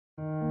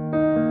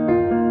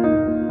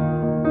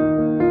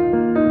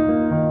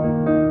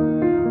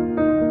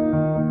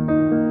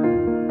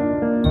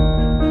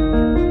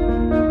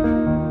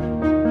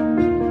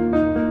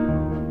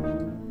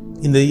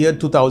In the year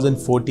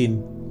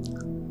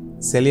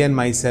 2014, Zelia and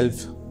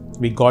myself,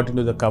 we got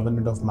into the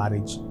covenant of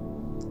marriage.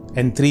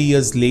 And 3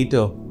 years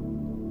later,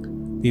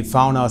 we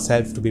found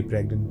ourselves to be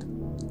pregnant.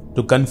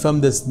 To confirm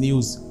this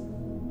news,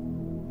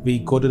 we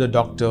go to the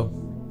doctor,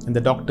 and the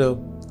doctor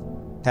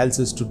tells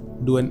us to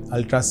do an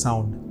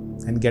ultrasound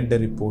and get the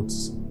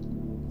reports.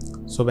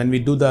 So when we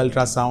do the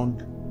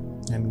ultrasound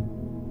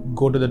and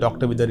go to the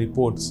doctor with the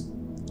reports,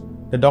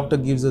 the doctor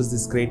gives us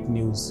this great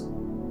news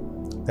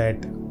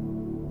that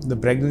the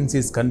pregnancy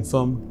is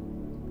confirmed,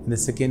 and the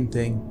second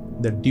thing,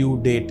 the due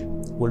date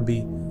will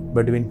be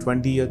between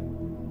 20th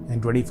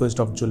and 21st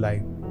of July.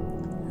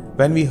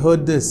 When we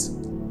heard this,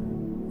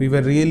 we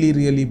were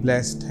really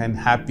blessed and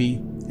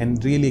happy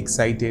and really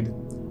excited,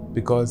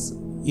 because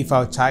if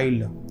our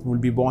child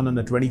will be born on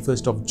the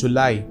 21st of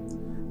July,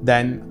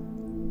 then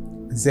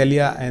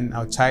Zelia and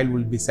our child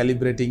will be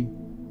celebrating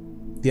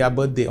their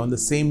birthday on the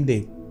same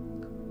day,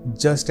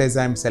 just as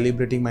I am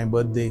celebrating my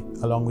birthday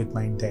along with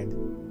my dad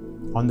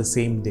on the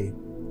same day.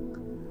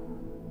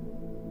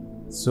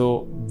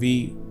 So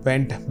we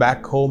went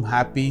back home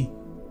happy,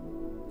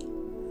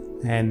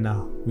 and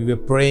we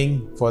were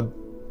praying for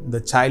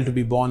the child to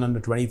be born on the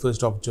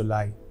 21st of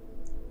July.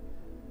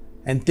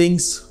 And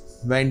things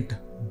went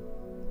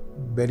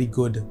very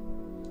good.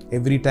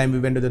 Every time we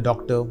went to the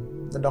doctor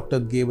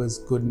gave us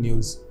good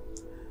news.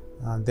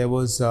 There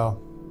was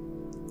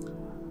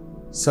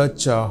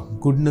such a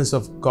goodness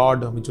of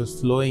God which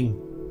was flowing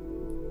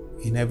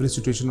in every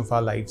situation of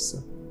our lives.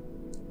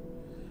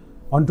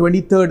 On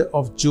 23rd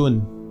of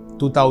June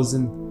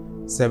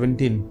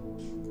 2017,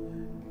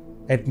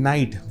 at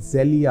night,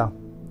 Zelia,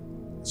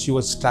 she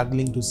was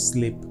struggling to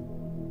sleep.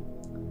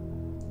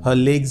 Her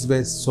legs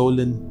were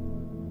swollen,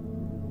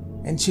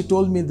 and she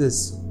told me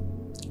this,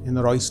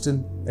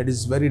 Royston, it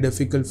is very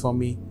difficult for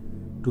me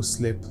to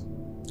sleep.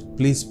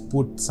 Please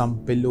put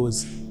some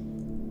pillows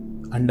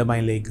under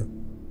my leg.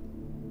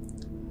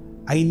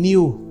 I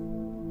knew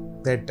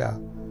that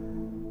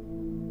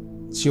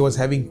she was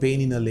having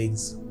pain in her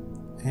legs.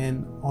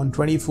 And on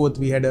 24th,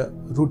 we had a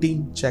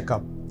routine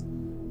checkup.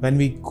 When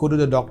we go to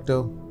the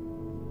doctor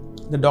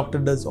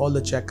does all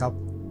the checkup,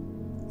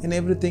 and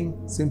everything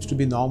seems to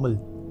be normal.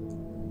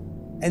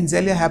 And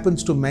Zelia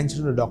happens to mention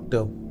to the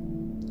doctor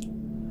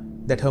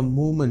that her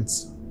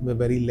movements were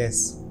very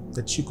less,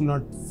 that she could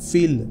not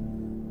feel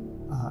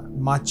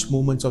much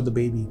movements of the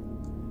baby.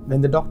 When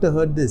the doctor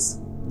heard this,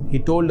 he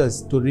told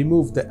us to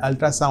remove the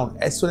ultrasound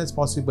as soon as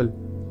possible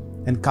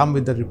and come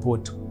with the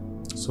report.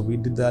 So we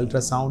did the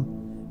ultrasound.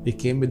 We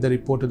came with the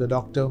report to the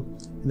doctor,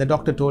 and the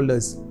doctor told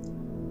us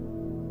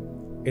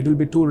it will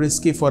be too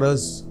risky for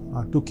us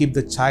to keep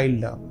the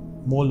child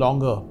more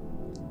longer.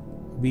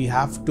 We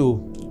have to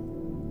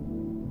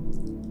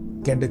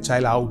get the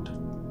child out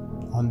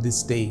on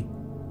this day.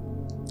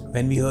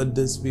 When we heard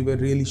this, we were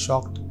really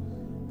shocked,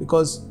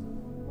 because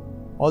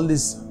all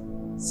these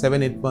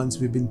 7-8 months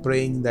we've been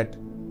praying that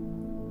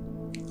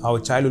our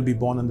child will be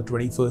born on the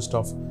 21st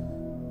of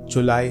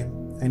July,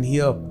 and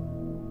here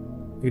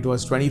it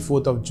was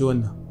 24th of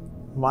June,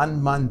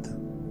 1 month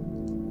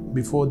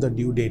before the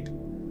due date,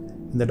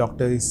 and the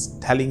doctor is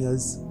telling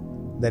us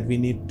that we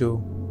need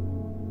to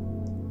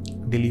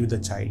deliver the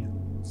child.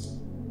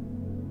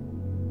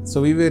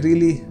 So we were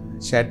really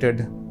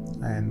shattered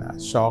and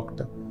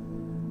shocked.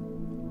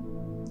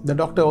 The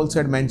doctor also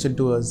had mentioned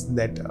to us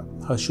that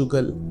her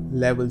sugar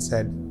levels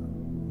had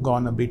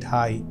gone a bit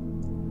high,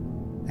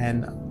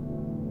 and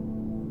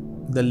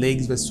the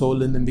legs were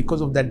swollen, and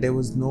because of that there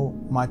was no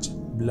much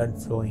blood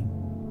flowing.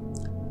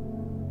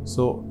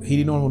 So he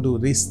did not want to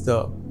risk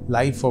the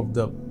life of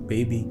the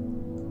baby,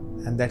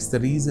 and that's the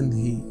reason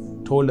he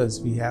told us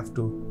we have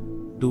to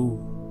do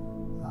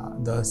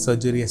the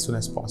surgery as soon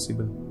as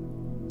possible.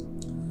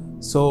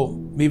 So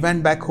we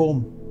went back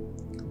home,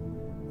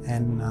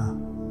 and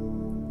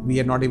we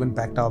had not even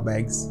packed our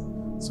bags.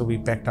 So we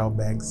packed our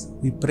bags,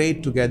 we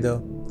prayed together,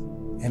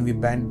 and we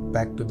went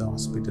back to the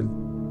hospital.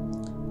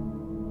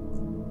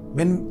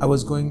 When I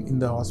was going in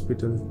the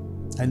hospital,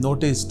 I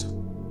noticed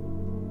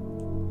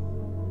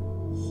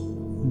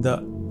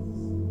the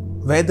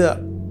weather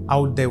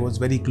out there was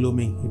very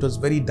gloomy. It was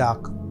very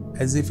dark,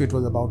 as if it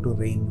was about to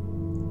rain.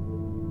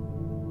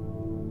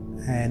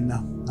 And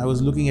I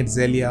was looking at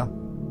Zelia.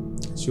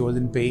 She was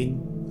in pain.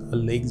 Her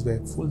legs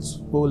were full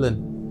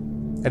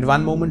swollen. At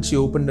one moment, she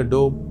opened the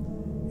door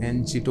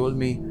and she told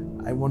me,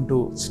 I want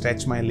to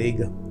stretch my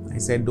leg. I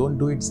said, don't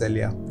do it,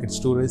 Zelia. It's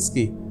too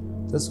risky.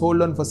 Just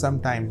hold on for some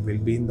time. We'll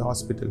be in the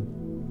hospital.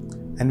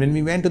 And when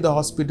we went to the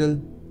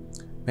hospital,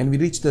 when we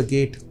reached the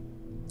gate,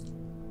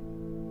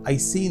 I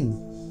seen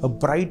a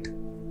bright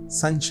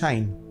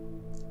sunshine.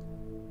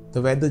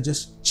 The weather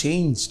just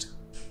changed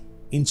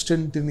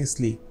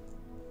instantaneously.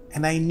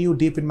 And I knew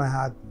deep in my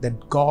heart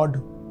that God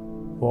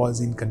was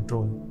in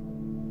control.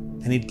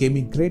 And it gave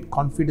me great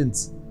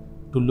confidence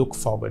to look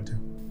forward.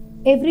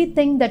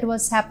 Everything that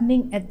was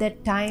happening at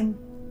that time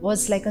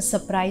was like a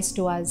surprise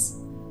to us,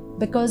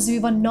 because we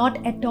were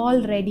not at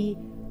all ready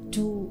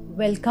to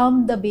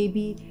welcome the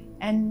baby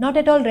and not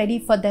at all ready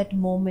for that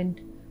moment.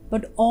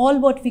 but all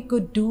what we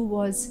could do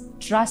was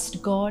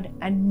trust God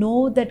and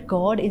know that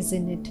God is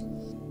in it.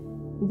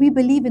 We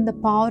believe in the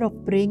power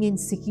of praying and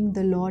seeking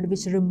the Lord,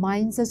 which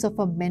reminds us of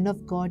a man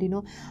of God.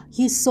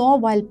 He saw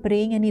while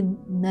praying, and he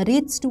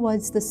narrates to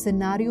us the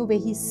scenario where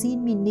he's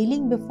seen me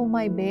kneeling before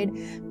my bed,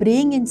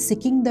 praying and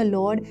seeking the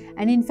Lord.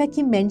 And in fact,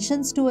 he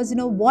mentions to us,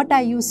 what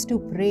I used to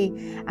pray.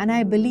 And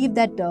I believe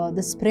that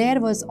this prayer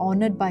was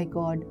honored by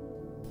God.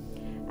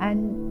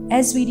 And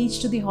as we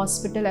reached to the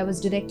hospital, I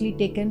was directly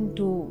taken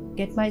to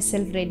get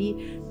myself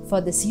ready for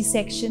the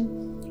C-section.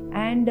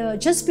 And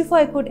just before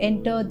I could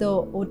enter the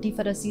OT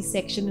for a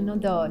C-section,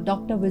 the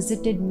doctor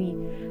visited me.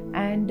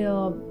 And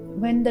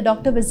when the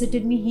doctor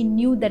visited me, he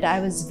knew that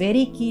I was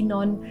very keen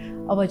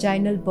on a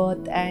vaginal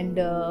birth, and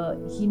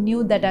he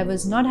knew that I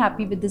was not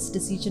happy with this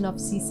decision of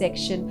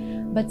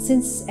C-section. But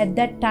since at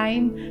that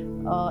time,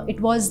 it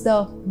was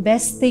the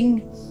best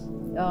thing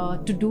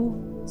to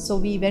do, so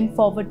we went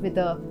forward with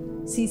a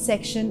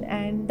C-section,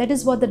 and that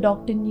is what the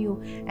doctor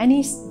knew. And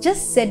he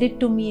just said it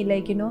to me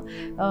like,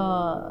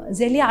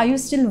 Zelia, are you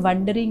still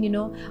wondering,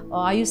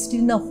 are you still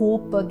in the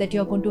hope that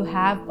you're going to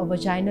have a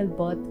vaginal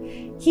birth?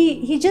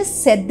 He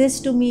just said this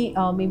to me,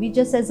 maybe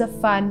just as a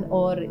fun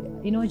or,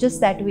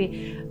 just that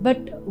way.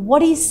 But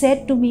what he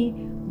said to me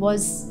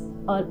was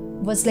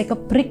like a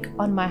prick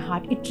on my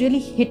heart. It really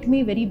hit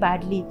me very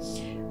badly.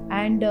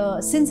 And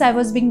since I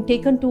was being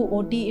taken to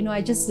OT,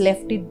 I just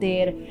left it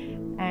there.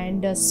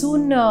 And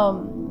soon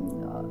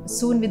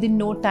within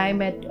no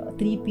time, at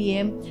 3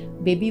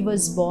 p.m, baby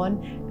was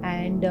born,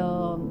 and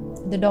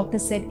the doctor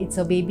said it's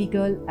a baby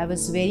girl. I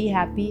was very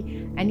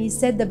happy, and he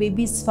said the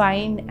baby is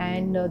fine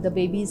and the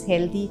baby is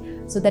healthy.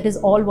 So that is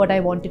all what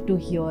I wanted to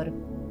hear.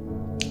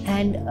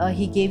 And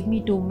he gave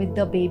me to meet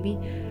the baby,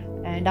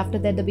 and after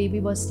that the baby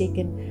was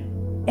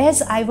taken.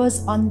 As I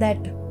was on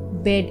that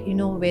bed,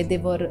 where they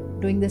were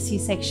doing the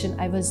C-section,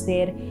 I was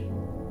there.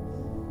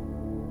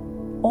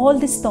 All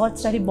these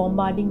thoughts started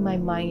bombarding my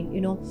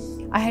mind.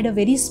 I had a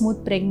very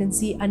smooth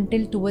pregnancy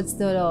until towards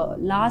the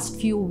last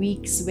few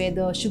weeks, where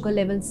the sugar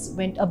levels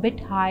went a bit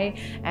high,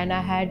 and I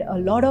had a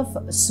lot of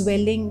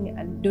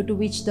swelling, due to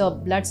which the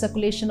blood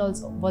circulation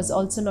was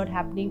also not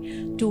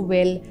happening too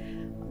well.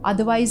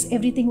 Otherwise,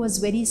 everything was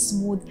very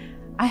smooth.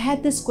 I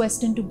had this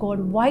question to God: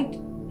 why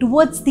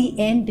towards the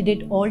end did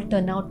it all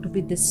turn out to be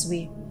this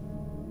way?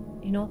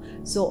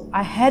 So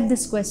I had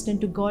this question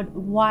to God: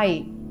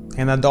 why?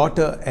 And our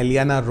daughter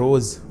Eliana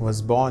Rose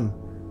was born.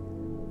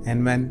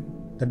 And when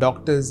the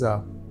doctors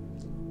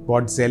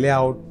brought Zelia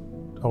out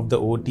of the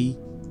OT,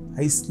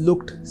 I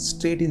looked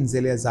straight in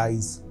Zelia's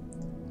eyes,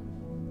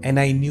 and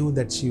I knew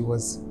that she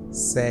was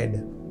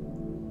sad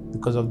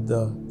because of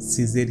the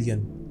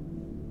cesarean.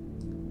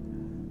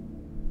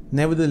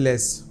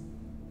 Nevertheless,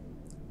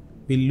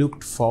 we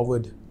looked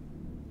forward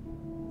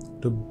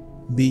to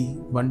be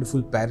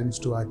wonderful parents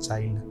to our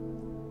child.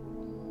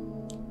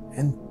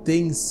 And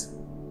things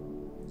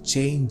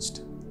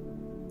changed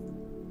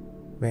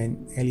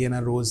when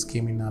Eliana Rose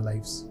came in our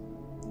lives.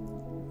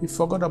 We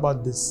forgot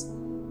about this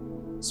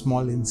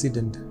small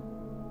incident,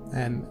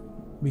 and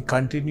we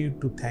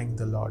continued to thank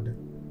the Lord.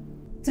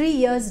 3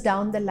 years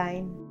down the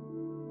line,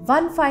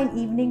 one fine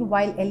evening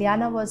while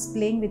Eliana was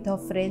playing with her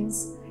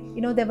friends,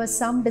 there was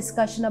some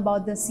discussion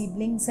about the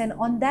siblings, and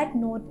on that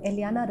note,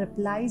 Eliana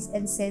replies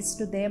and says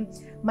to them,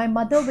 "My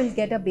mother will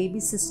get a baby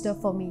sister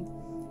for me."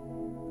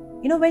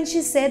 When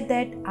she said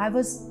that, I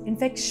was in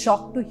fact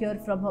shocked to hear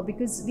from her,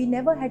 because we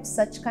never had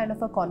such kind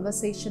of a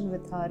conversation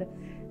with her.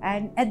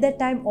 And at that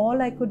time,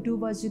 all I could do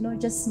was,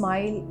 just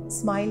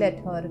smile at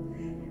her.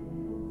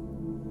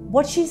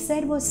 What she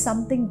said was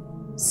something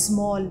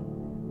small,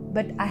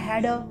 but I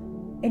had an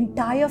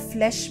entire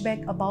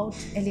flashback about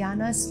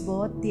Eliana's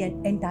birth, the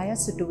entire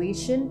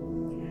situation,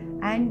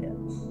 and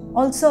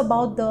also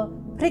about the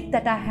prick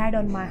that I had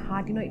on my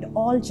heart. It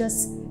all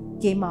just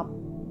came up.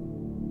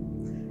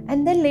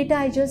 And then later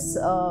I just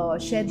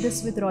shared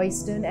this with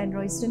Royston, and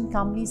Royston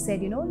calmly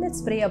said,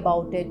 let's pray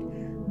about it.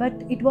 But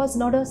it was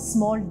not a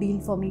small deal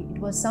for me. It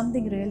was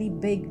something really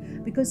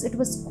big, because it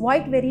was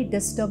quite very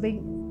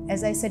disturbing.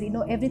 As I said,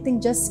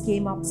 everything just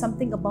came up.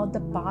 Something about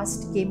the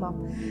past came up.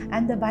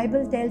 And the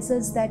Bible tells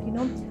us that,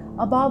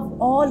 above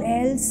all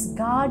else,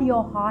 guard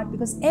your heart,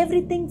 because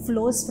everything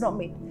flows from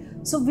it.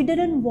 So I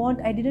didn't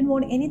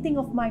want anything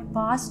of my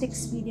past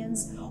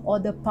experience or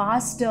the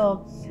past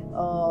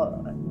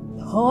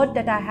hurt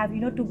that I have,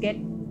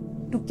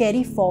 to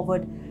carry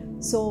forward.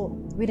 So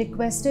we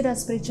requested our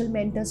spiritual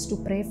mentors to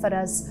pray for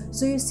us.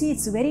 So you see,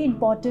 it's very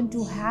important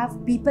to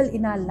have people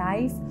in our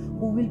life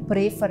who will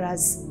pray for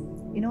us,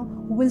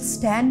 who will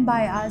stand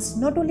by us,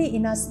 not only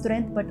in our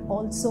strength, but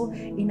also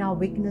in our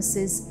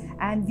weaknesses.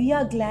 And we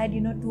are glad,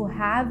 to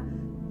have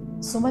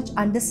so much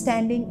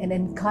understanding and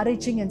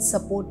encouraging and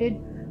supported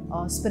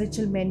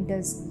spiritual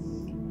mentors.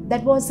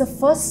 That was the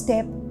first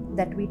step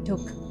that we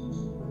took.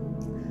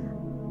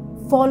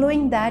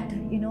 Following that,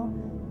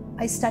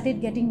 I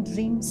started getting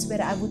dreams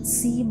where I would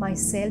see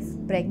myself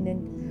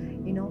pregnant,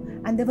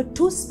 and there were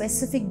two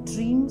specific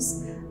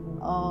dreams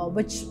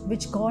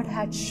which God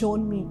had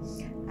shown me.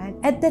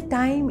 And at the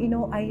time,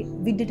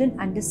 we didn't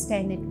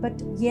understand it, but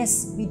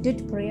yes, we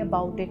did pray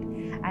about it.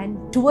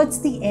 And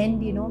towards the end,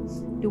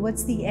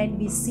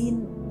 we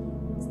seen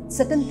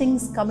certain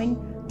things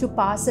coming to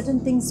pass, certain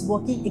things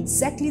working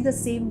exactly the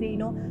same way,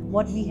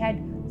 what we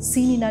had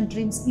seen in our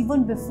dreams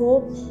even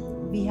before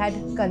we had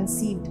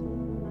conceived.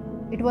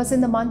 It was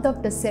in the month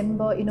of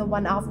December,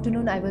 one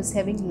afternoon I was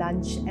having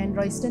lunch and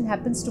Royston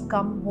happens to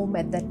come home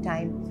at that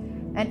time.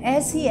 And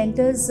as he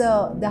enters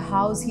the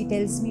house, he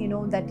tells me,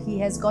 that he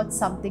has got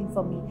something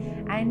for me.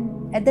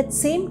 And at that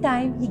same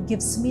time, he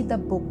gives me the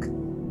book.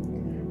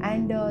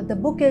 And the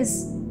book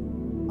is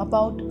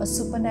about a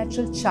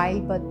supernatural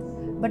childbirth.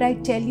 But I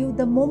tell you,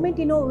 the moment,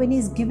 when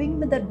he's giving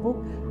me that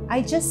book,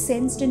 I just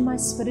sensed in my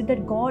spirit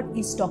that God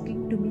is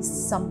talking to me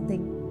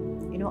something.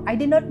 I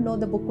did not know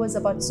the book was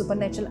about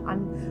supernatural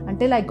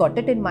until I got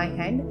it in my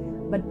hand.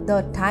 But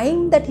the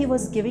time that he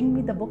was giving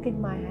me the book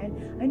in my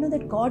hand, I know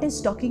that God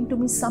is talking to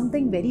me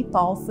something very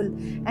powerful.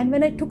 And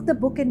when I took the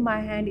book in my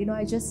hand,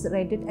 I just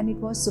read it, and it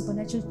was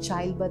supernatural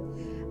childbirth.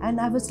 And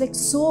I was like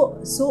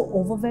so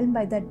overwhelmed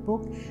by that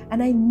book.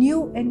 And I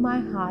knew in my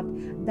heart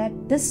that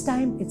this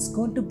time it's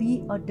going to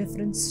be a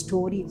different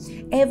story.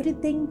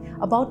 Everything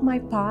about my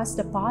past,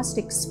 the past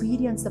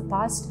experience,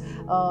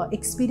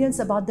 experience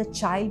about the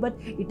childbirth,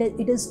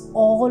 it is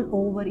all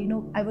over.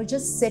 I was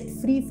just set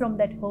free from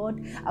that hurt.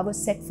 I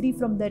was set free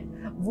from that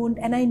wound.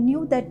 And I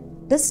knew that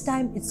this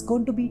time it's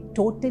going to be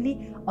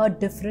totally a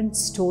different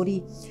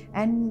story.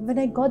 And when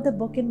I got the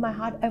book in my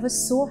heart, I was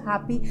so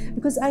happy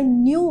because I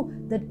knew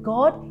that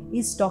God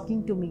is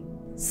talking to me.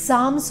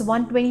 Psalms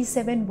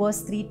 127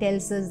 verse 3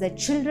 tells us that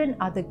children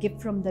are the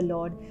gift from the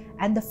Lord,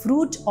 and the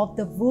fruit of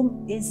the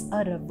womb is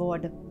a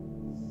reward.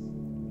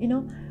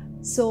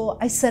 So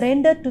I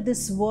surrendered to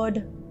this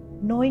word,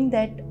 knowing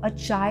that a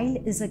child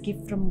is a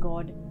gift from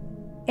God.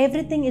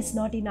 Everything is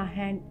not in our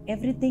hand.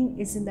 Everything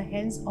is in the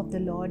hands of the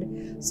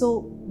Lord. So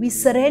we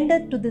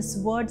surrendered to this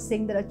word,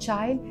 saying that a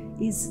child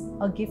is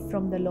a gift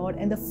from the Lord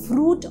and the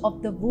fruit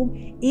of the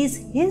womb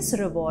is His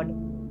reward.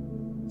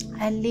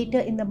 And later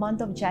in the month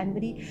of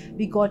January,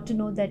 we got to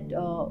know that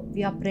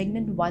we are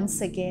pregnant once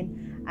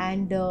again.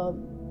 And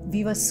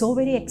we were so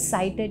very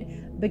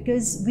excited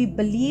because we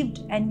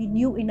believed and we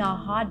knew in our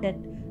heart that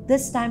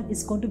this time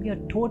is going to be a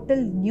total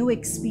new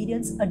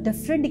experience, a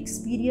different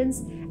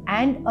experience,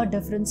 and a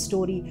different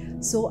story.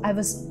 So I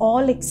was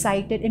all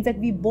excited. In fact,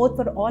 we both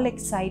were all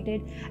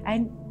excited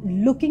and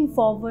looking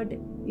forward,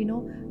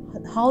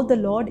 how the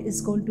Lord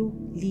is going to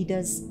lead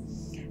us.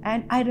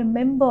 And I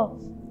remember,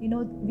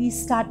 we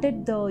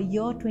started the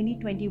year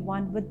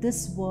 2021 with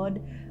this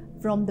word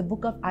from the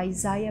book of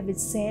Isaiah, which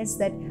says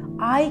that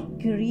I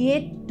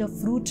create the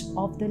fruit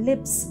of the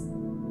lips.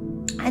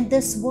 And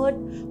this word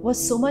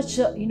was so much,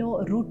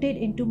 rooted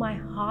into my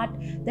heart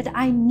that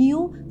I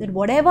knew that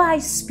whatever I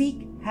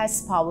speak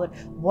has power.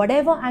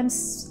 Whatever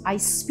I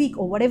speak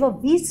or whatever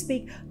we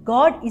speak,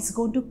 God is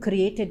going to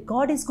create it.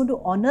 God is going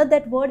to honor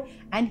that word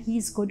and He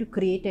is going to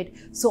create it.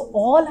 So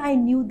all I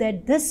knew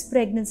that this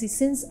pregnancy,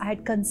 since I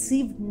had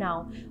conceived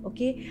now,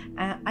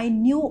 I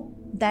knew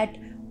that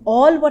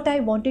all what I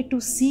wanted to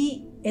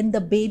see in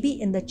the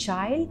baby, in the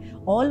child,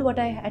 all what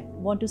I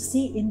want to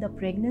see in the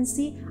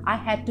pregnancy, I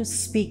had to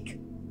speak.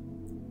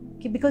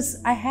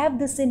 Because I have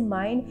this in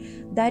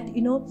mind that,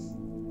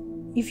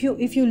 if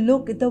you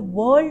look, the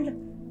world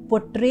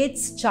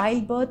portrays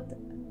childbirth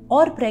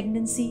or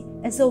pregnancy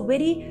as a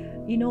very,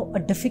 a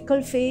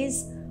difficult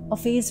phase, a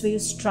phase where you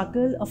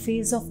struggle, a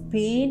phase of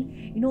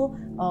pain,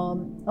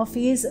 a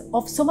phase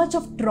of so much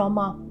of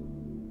trauma.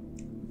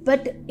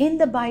 But in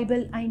the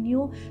Bible, I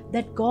knew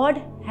that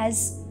God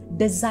has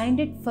designed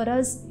it for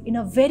us in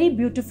a very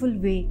beautiful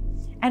way.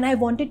 And I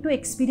wanted to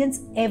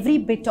experience every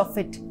bit of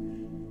it.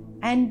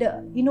 And,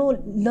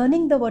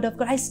 learning the word of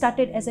God, I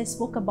started, as I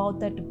spoke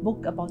about that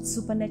book about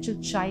supernatural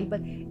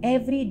childbirth,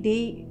 every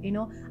day,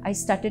 I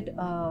started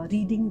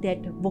reading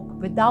that book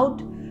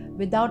without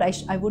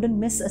I wouldn't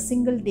miss a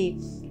single day.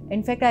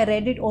 In fact, I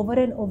read it over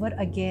and over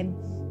again.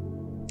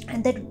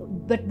 And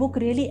that book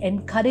really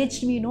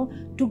encouraged me,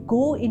 to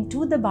go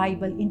into the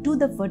Bible, into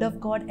the Word of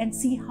God, and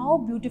see how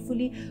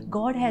beautifully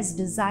God has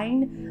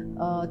designed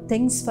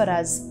things for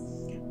us.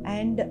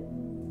 And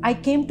I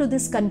came to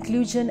this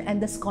conclusion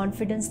and this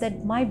confidence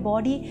that my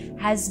body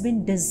has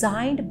been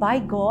designed by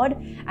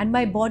God, and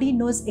my body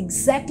knows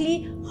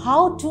exactly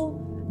how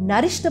to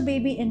nourish the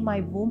baby in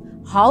my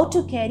womb, how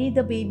to carry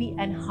the baby,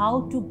 and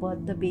how to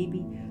birth the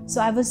baby.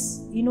 So I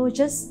was,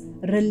 just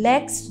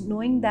relaxed,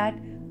 knowing that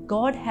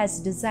God has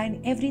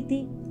designed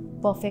everything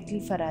perfectly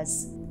for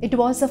us. It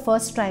was the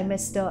first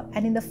trimester,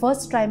 and in the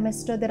first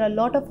trimester, there are a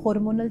lot of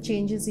hormonal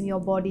changes in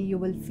your body. You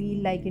will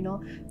feel like,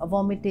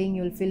 vomiting,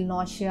 you will feel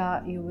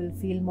nausea, you will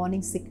feel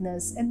morning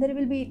sickness, and there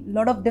will be a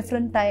lot of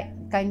different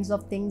kinds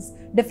of things.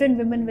 Different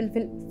women will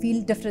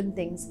feel different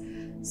things.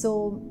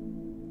 So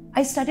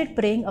I started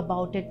praying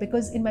about it,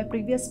 because in my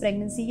previous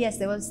pregnancy, yes,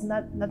 there was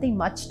nothing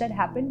much that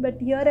happened, but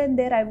here and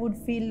there I would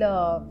feel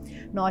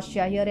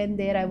nausea, here and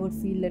there I would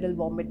feel little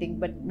vomiting,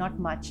 but not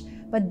much.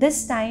 But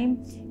this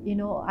time,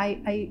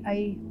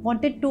 I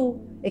wanted to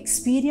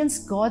experience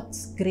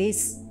God's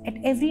grace at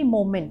every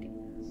moment.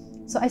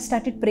 So I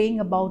started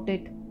praying about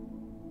it.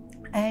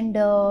 And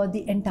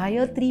the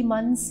entire 3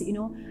 months,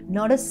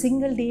 not a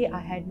single day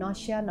I had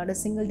nausea, not a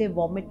single day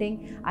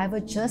vomiting. I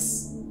was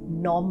just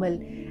normal.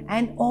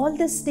 And all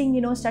this thing,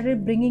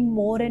 started bringing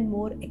more and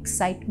more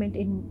excitement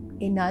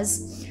in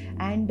us.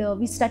 And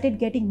we started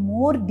getting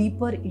more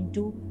deeper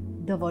into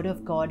the Word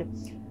of God.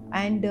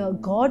 And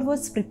God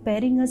was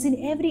preparing us in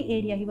every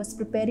area. He was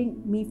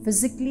preparing me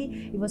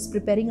physically. He was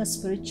preparing us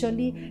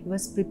spiritually. He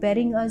was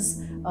preparing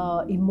us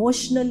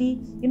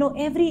emotionally.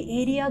 Every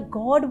area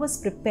God was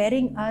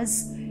preparing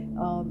us,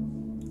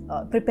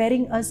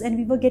 and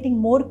we were getting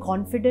more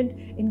confident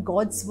in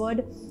God's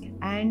Word.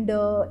 And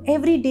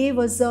every day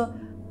was a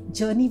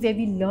journey where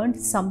we learned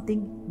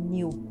something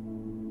new.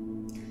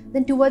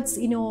 Then towards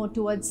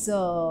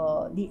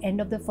the end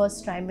of the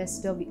first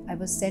trimester, I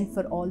was sent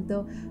for all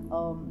the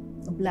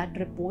blood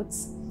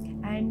reports,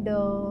 and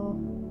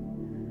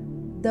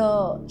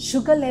the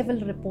sugar level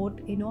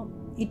report,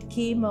 it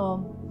came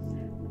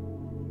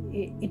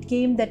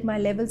that my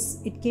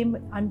levels, it came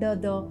under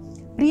the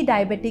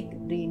pre-diabetic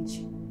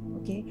range.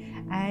 Okay,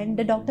 and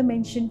the doctor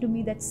mentioned to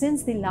me that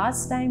since the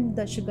last time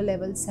the sugar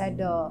levels had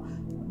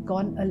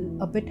gone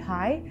a bit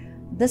high,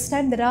 this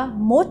time there are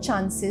more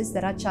chances,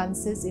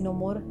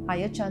 more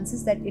higher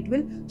chances that it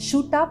will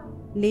shoot up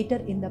later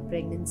in the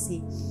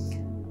pregnancy.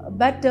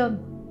 But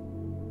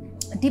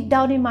deep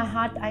down in my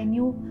heart, I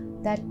knew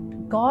that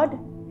God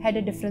had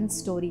a different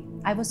story.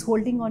 I was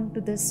holding on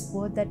to this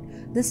word that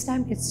this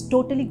time it's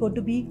totally going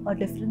to be a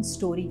different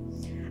story.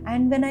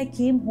 And when I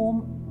came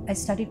home, I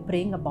started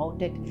praying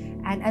about it.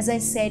 And as I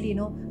said,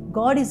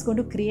 God is going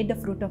to create the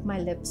fruit of my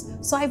lips.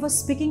 So I was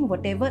speaking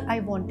whatever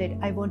I wanted.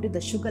 I wanted the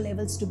sugar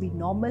levels to be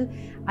normal.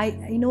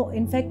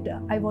 In fact,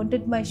 I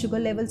wanted my sugar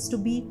levels to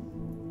be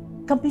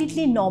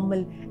completely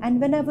normal.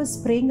 And when I was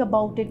praying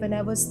about it, when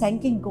I was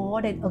thanking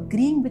God and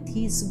agreeing with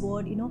His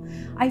word,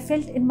 I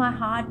felt in my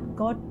heart,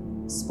 God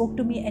spoke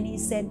to me and He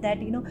said that,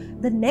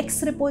 the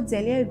next report,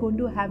 Zelia, you're going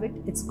to have it.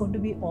 It's going to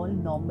be all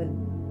normal.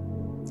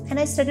 And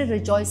I started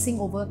rejoicing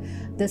over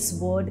this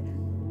word.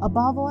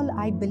 Above all,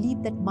 I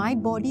believe that my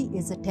body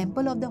is a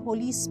temple of the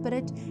Holy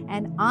Spirit,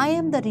 and I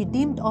am the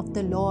redeemed of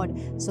the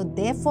Lord. So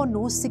therefore,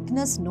 no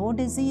sickness, no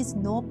disease,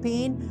 no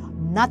pain,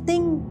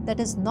 nothing that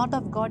is not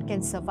of God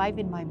can survive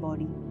in my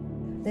body.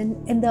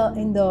 Then in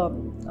the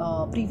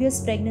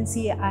previous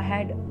pregnancy, I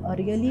had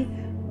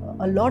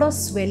a lot of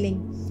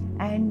swelling,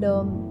 and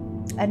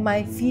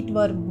my feet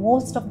were,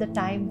 most of the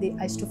time,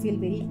 I used to feel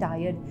very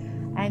tired.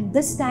 And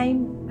this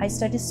time I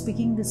started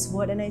speaking this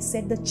word, and I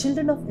said, the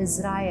children of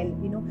Israel,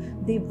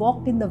 they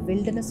walked in the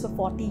wilderness for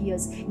 40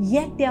 years,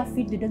 yet their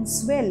feet didn't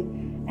swell.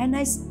 And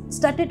I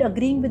started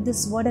agreeing with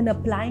this word and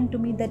applying to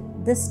me that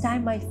this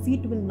time my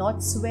feet will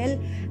not swell,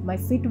 my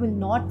feet will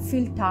not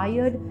feel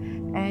tired,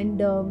 and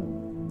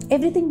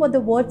everything what the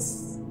word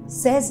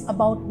says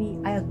about me,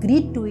 I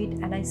agreed to it,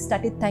 and I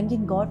started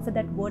thanking God for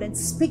that word and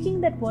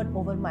speaking that word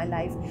over my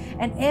life.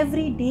 And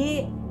every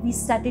day we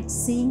started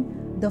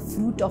seeing the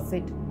fruit of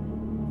it.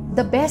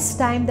 The best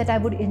time that I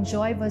would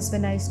enjoy was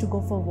when I used to go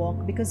for a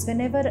walk, because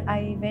whenever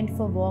I went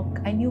for a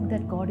walk, I knew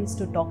that God is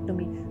to talk to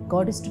me.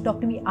 God is to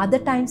talk to me other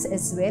times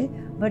as well,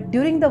 but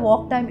during the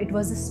walk time, it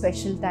was a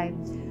special time.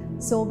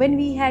 So when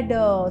we had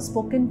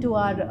spoken to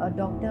our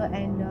doctor,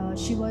 and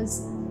she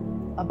was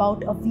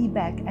about a week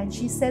back, and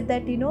she said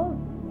that,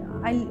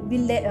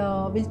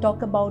 we'll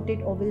talk about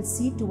it, or we'll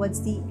see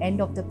towards the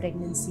end of the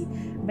pregnancy.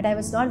 But I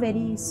was not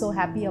very so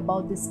happy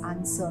about this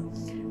answer.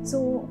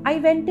 So I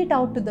went it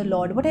out to the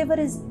Lord. Whatever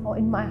is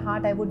in my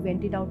heart, I would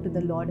vent it out to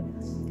the Lord.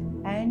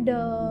 And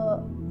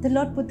the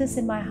Lord put this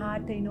in my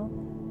heart,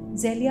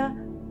 Zelia,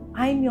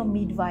 I'm your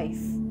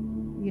midwife.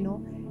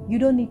 You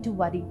don't need to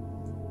worry.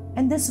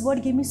 And this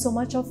word gave me so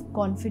much of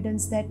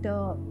confidence that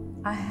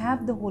I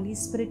have the Holy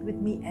Spirit with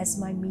me as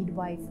my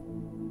midwife.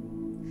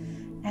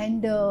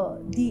 And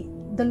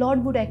the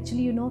Lord would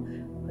actually,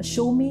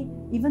 show me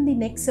even the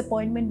next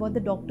appointment, what the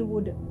doctor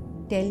would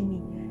tell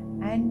me.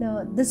 And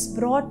this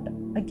brought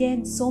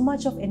again so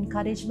much of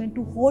encouragement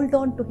to hold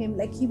on to Him.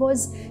 Like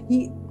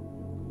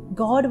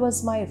God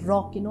was my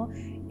rock.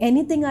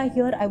 Anything I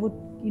hear, I would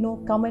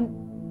come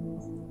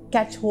and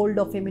catch hold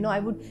of Him. I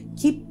would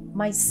keep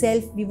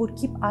we would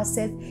keep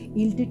ourselves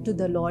yielded to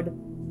the Lord.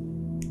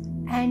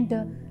 And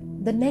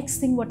the next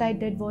thing what I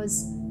did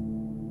was,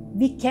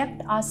 we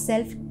kept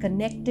ourselves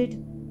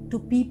connected to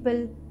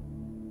people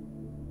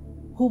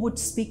who would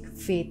speak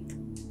faith,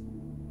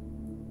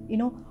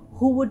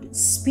 who would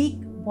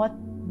speak what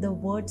the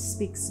word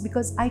speaks.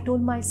 Because I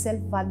told myself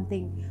one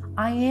thing,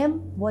 I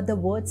am what the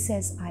word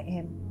says I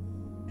am,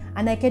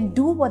 and I can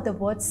do what the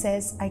word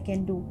says I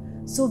can do.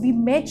 So we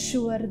made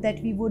sure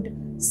that we would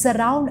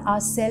surround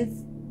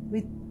ourselves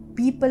with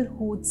people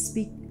who would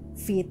speak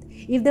faith.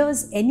 If there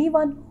was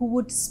anyone who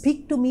would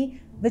speak to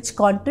me which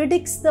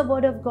contradicts the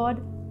word of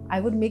God, I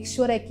would make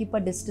sure I keep a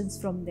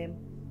distance from them.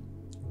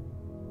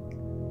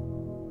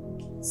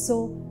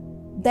 So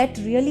that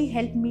really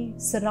helped me,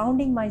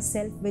 surrounding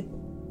myself with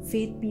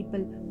faith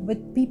people,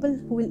 with people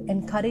who will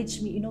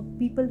encourage me,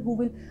 people who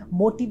will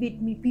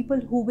motivate me, people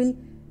who will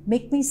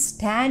make me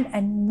stand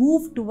and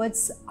move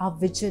towards our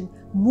vision,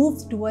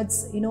 move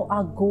towards,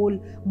 our goal,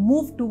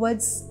 move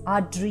towards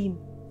our dream.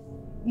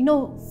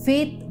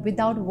 Faith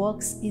without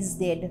works is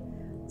dead.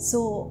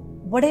 So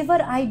whatever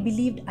I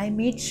believed, I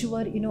made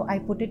sure, I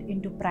put it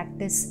into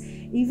practice.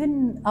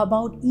 Even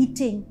about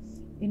eating,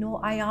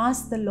 I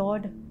asked the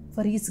Lord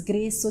for His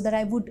grace so that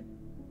I would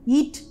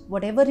eat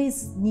whatever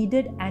is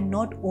needed and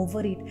not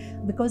overeat.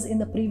 Because in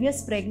the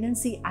previous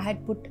pregnancy, I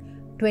had put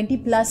 20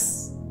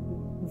 plus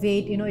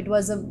weight, it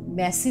was a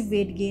massive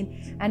weight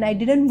gain, and I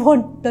didn't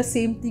want the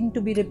same thing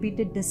to be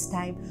repeated this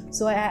time.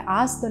 So I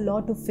asked the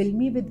Lord to fill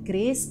me with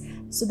grace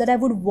so that I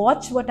would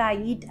watch what I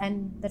eat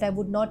and that I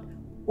would not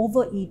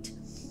overeat.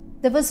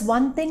 There was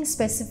one thing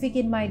specific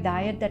in my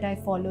diet that I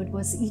followed,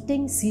 was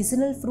eating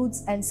seasonal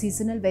fruits and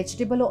seasonal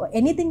vegetable, or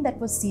anything that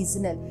was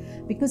seasonal.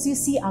 Because you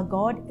see, our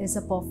God is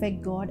a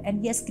perfect God,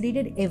 and He has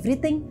created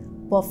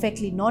everything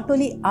perfectly. Not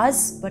only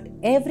us, but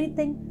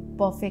everything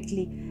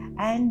perfectly.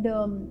 And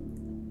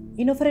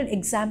for an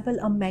example,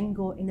 a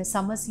mango, in the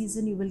summer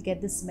season, you will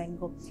get this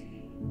mango.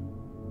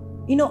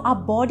 Our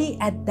body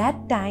at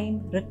that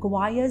time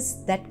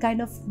requires that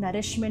kind of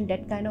nourishment,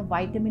 that kind of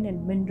vitamin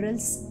and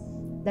minerals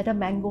that a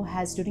mango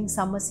has. During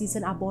summer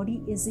season, our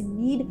body is in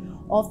need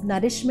of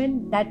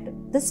nourishment that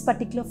this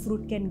particular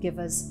fruit can give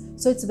us.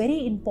 So it's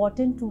very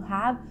important to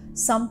have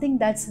something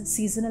that's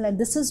seasonal, and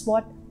this is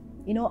what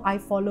I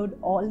followed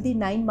all the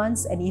 9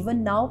 months, and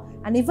even now,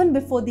 and even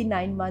before the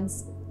 9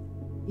 months,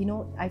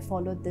 I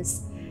followed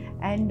this.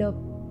 And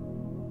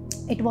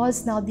it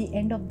was now the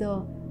end of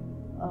the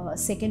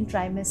second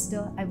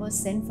trimester. I was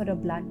sent for a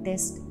blood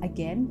test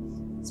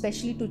again,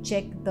 especially to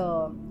check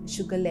the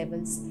sugar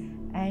levels.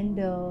 And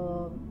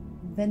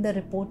when the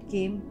report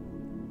came,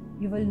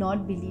 you will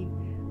not believe,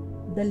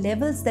 the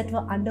levels that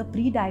were under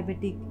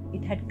pre-diabetic,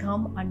 it had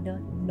come under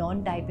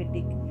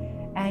non-diabetic.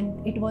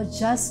 And it was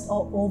just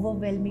an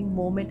overwhelming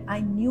moment. I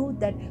knew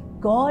that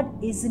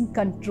God is in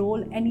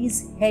control, and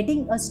He's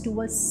heading us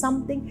towards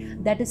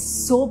something that is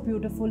so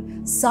beautiful,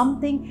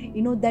 something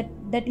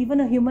that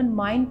even a human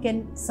mind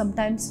can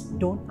sometimes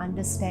don't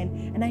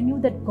understand. And I knew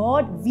that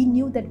we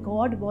knew that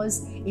God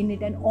was in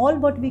it, and all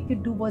what we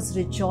could do was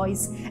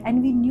rejoice.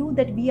 And we knew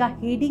that we are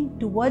heading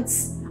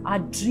towards our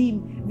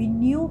dream. We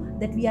knew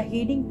that we are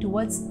heading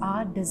towards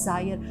our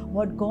desire.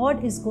 What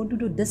God is going to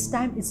do this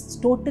time is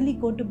totally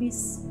going to be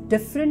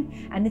different,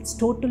 and it's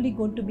totally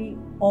going to be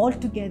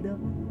altogether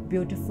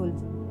beautiful.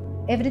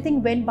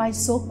 Everything went by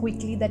so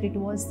quickly that it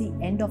was the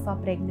end of our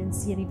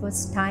pregnancy, and it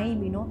was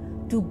time,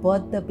 to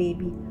birth the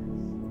baby.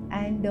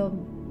 And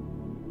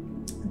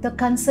the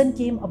concern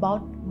came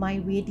about my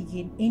weight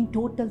gain. In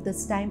total,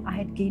 this time I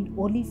had gained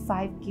only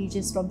 5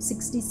 kgs. From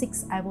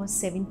 66, I was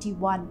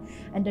 71.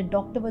 And the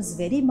doctor was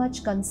very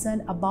much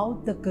concerned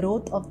about the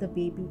growth of the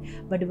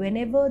baby. But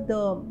whenever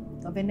the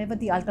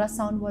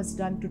ultrasound was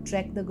done to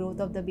track the growth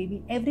of the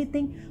baby,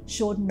 everything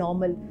showed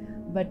normal.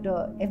 But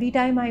every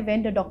time I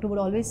went, the doctor would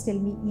always tell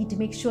me, eat,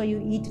 make sure you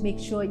eat, make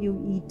sure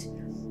you eat.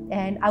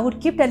 And I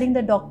would keep telling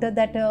the doctor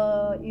that,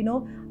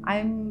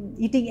 I'm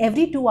eating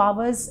every 2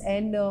 hours,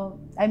 and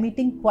I'm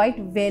eating quite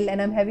well,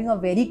 and I'm having a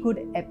very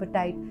good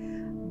appetite.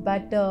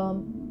 But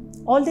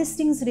all these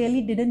things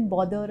really didn't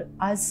bother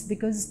us,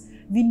 because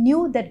we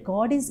knew that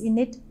God is in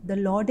it, the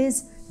Lord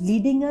is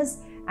leading us,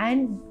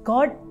 and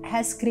God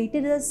has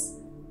created us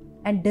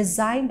and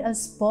designed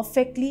us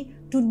perfectly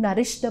to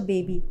nourish the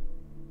baby.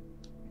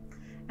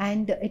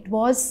 And it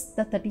was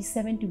the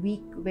 37th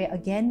week where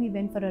again we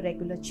went for a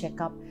regular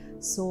checkup.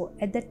 So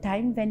at that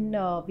time when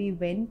we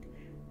went,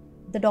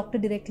 the doctor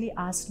directly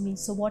asked me,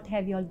 so what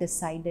have you all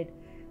decided?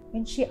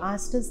 When she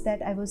asked us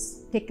that, I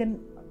was taken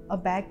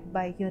aback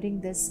by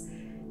hearing this.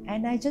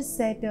 And I just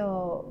said,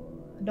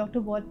 Doctor,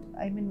 what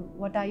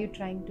are you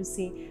trying to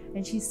say?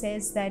 And she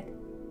says that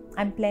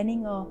I'm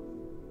planning a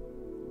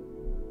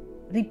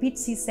repeat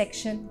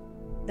C-section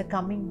the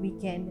coming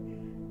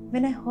weekend.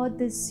 When I heard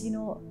this,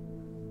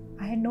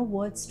 I had no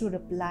words to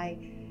reply.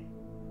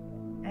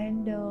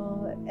 And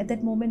at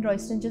that moment,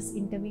 Royston just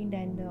intervened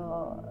and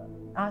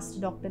asked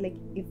the doctor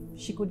if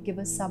she could give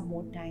us some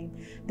more time.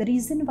 The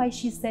reason why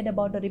she said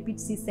about a repeat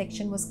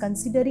C-section was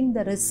considering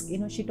the risk.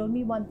 She told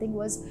me one thing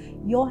was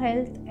your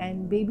health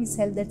and baby's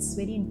health, that's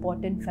very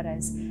important for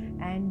us.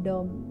 And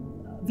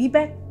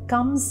VBAC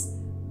comes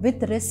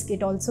with risk.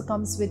 It also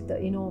comes with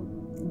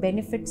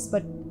benefits,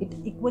 but it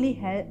equally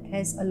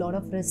has a lot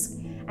of risk.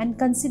 And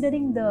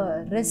considering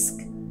the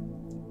risk,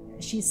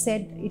 she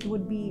said it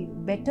would be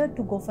better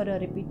to go for a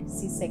repeat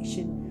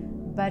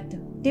C-section.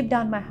 But deep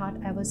down my heart,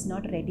 I was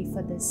not ready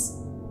for this,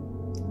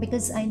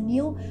 because I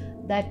knew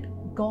that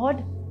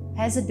God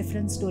has a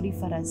different story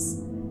for us.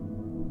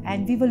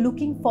 And we were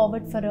looking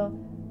forward for a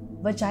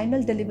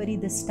vaginal delivery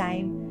this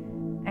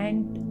time.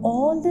 And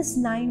all these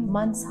 9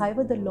 months,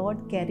 however the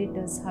Lord carried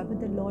us, however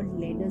the Lord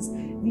led us,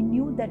 we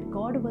knew that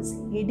God was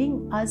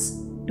heading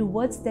us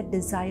towards that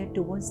desire,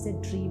 towards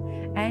that dream,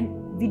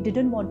 and we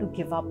didn't want to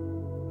give up.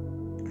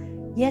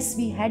 Yes,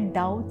 we had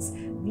doubts,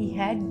 we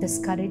had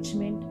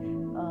discouragement,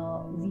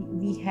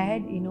 we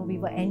had, we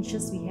were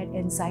anxious, we had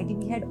anxiety,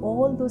 we had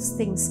all those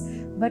things.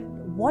 But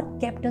what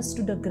kept us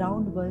to the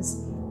ground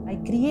was, I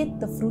create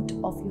the fruit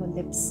of your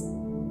lips.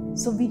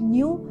 So we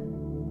knew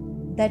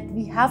that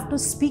we have to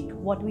speak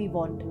what we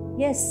want.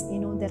 Yes,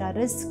 there are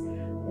risks,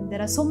 and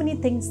there are so many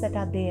things that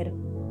are there,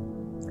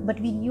 but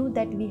we knew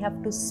that we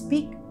have to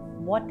speak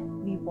what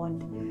we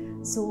want.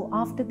 So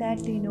after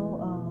that, we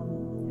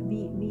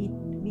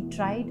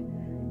tried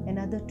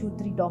another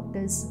 2-3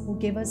 doctors who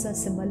gave us a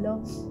similar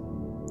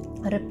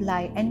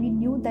reply, and we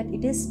knew that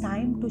it is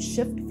time to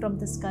shift from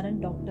this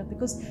current doctor,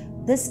 because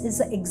this is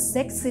the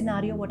exact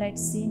scenario what I'd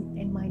seen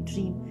in my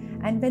dream.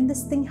 And when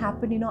this thing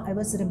happened, I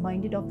was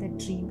reminded of that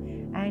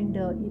dream, and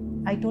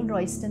I told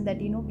Royston that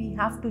we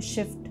have to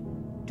shift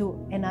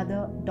to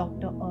another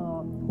doctor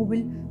who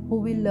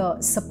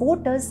will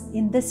support us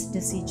in this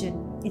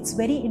decision. It's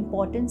very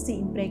important, see,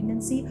 in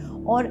pregnancy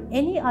or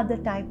any other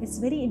time, it's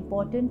very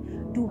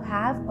important to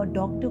have a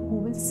doctor who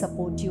will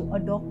support you, a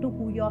doctor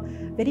who you're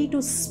very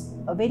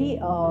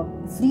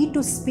free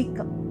to speak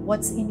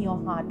what's in your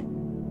heart.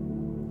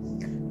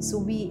 So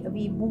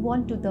we move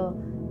on to the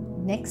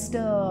next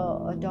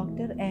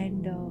doctor,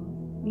 and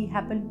we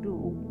happen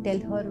to tell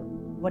her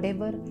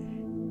whatever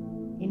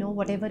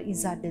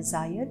is our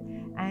desire.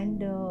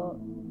 And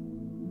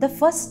the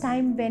first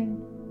time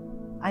when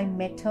I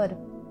met her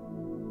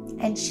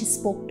and she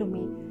spoke to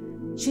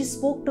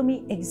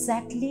me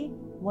exactly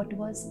what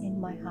was in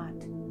my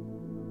heart,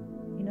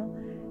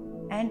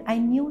 and I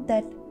knew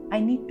that I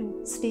need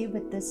to stay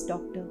with this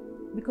doctor,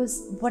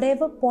 because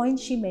whatever point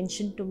she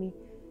mentioned to me,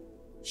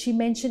 she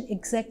mentioned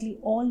exactly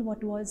all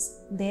what was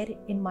there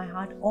in my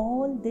heart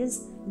all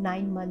these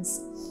 9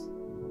 months.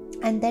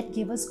 And that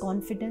gave us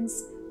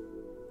confidence,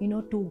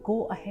 to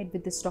go ahead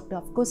with this doctor.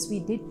 Of course, we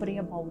did pray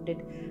about it,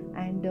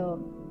 and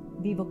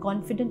we were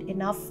confident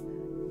enough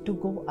to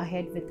go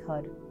ahead with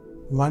her.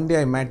 One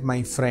day I met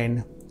my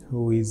friend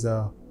who is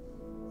a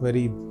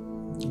very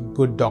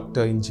good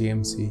doctor in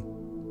GMC,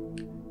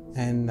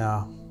 and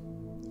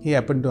he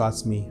happened to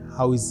ask me,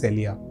 how is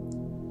Zelia?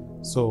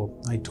 So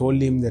I told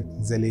him that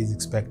Zelia is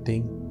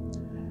expecting,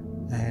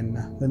 and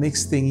the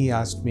next thing he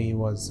asked me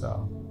was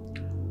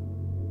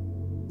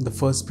the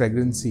first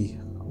pregnancy,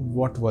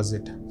 what was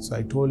it? So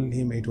I told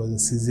him it was a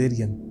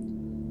cesarean,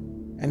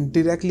 and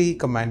directly he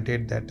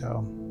commented that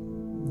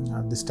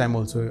this time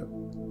also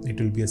it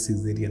will be a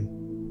cesarean.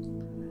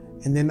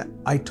 And then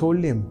I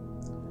told him,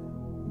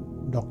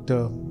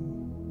 doctor,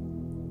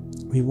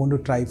 we want to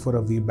try for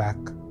a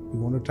VBAC, we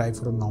want to try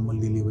for a normal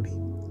delivery.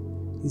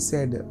 He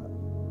said,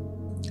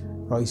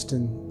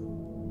 Royston,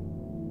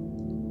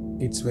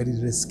 it's very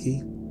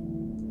risky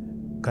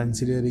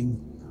considering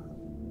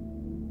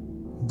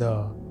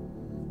the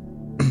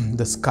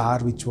scar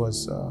which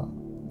was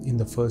in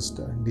the first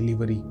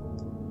delivery.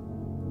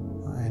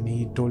 And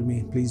he told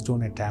me, please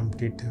don't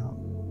attempt it.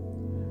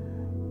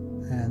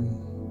 And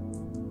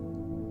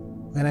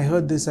when I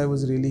heard this, I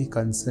was really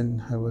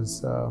concerned. I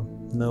was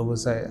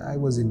nervous. I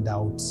was in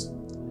doubts.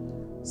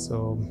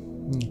 So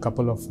a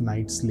couple of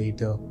nights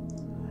later,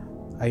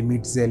 I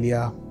meet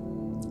Zelia,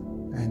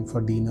 and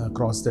for dinner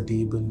across the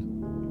table,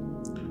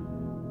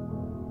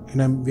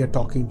 we are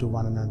talking to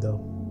one another,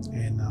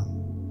 and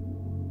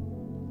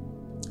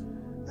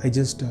I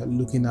just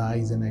look in her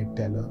eyes and I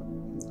tell her,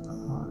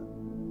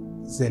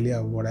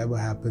 Zelia, whatever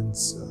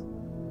happens,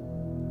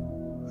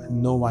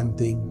 know one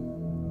thing,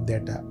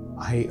 that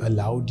I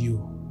allowed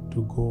you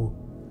to go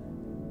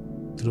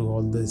through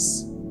all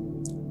this,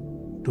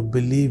 to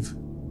believe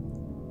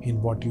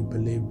in what you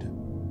believed,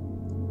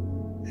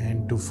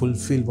 and to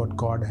fulfill what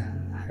God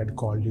had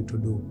called you to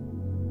do.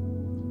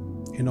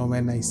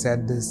 When I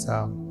said this,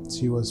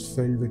 she was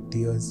filled with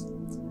tears,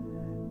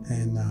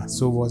 and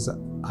so was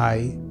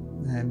I,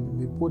 and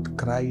we both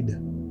cried.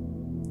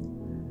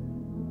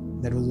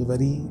 That was a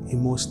very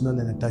emotional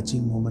and a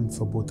touching moment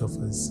for both of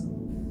us.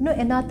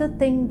 Another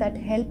thing that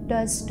helped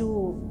us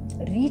to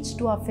reach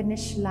to our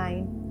finish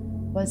line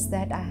was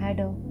that I had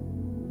a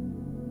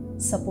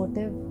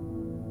supportive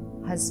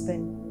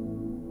husband.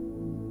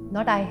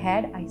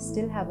 I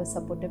still have a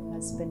supportive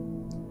husband.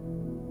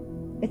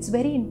 It's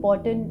very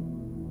important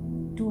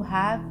to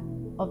have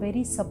a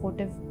very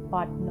supportive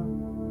partner.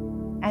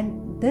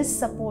 And this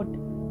support,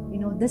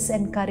 this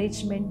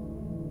encouragement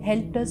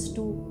helped us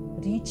to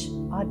reach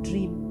our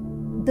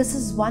dream. This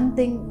is one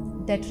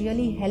thing that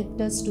really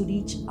helped us to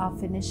reach our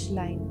finish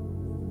line.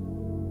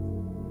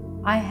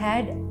 I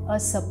had a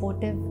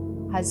supportive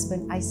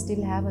husband. I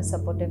still have a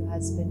supportive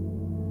husband.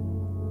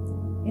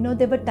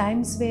 There were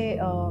times where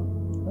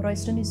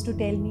Royston used to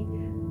tell me,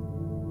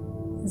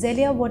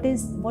 Zelia, what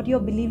you're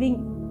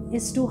believing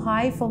is too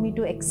high for me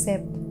to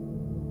accept.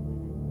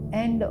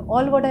 And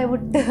all what I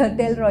would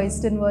tell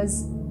Royston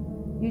was,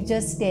 you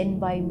just stand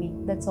by me.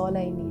 That's all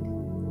I need.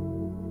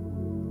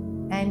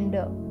 And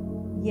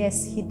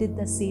yes, he did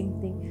the same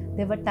thing.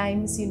 There were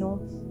times,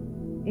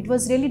 it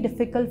was really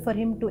difficult for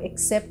him to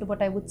accept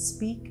what I would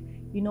speak,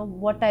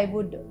 what I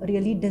would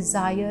really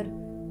desire.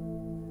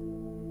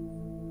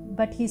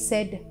 But he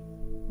said,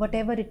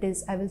 whatever it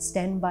is, I will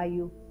stand by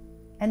you.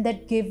 And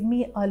that gave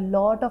me a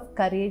lot of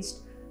courage,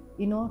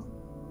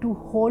 to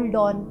hold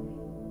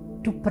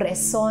on, to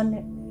press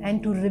on,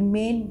 and to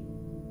remain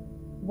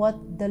what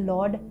the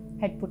Lord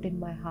had put in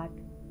my heart.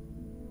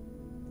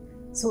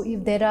 So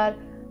if there are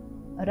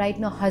right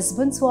now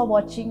husbands who are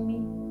watching me,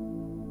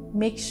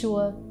 make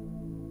sure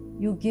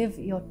you give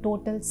your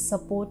total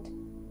support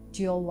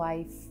to your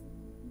wife.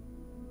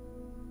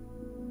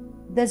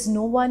 There's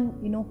no one,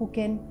 who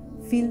can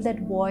fill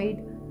that void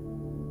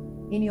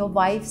in your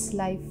wife's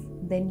life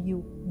than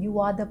you. You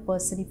are the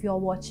person. If you are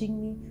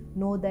watching me,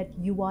 know that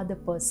you are the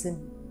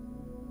person.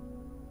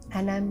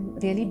 And I'm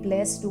really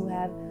blessed to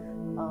have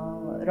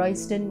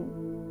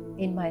Royston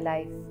in my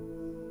life.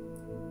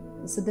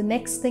 So the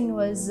next thing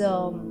was,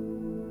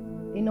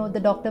 the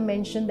doctor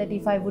mentioned that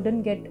if I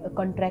wouldn't get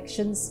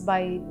contractions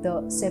by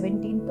the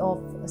 17th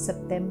of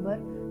September,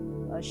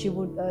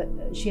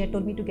 she had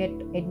told me to get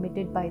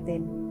admitted by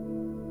then.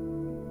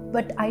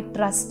 But I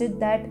trusted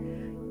that,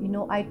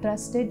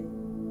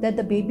 that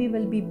the baby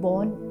will be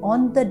born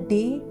on the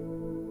day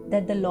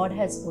that the Lord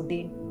has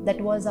ordained.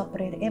 That was our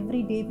prayer.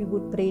 Every day we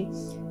would pray,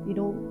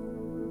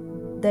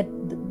 that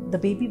the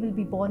baby will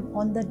be born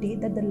on the day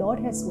that the Lord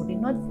has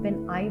ordained. Not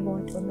when I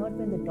want or not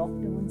when the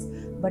doctor wants,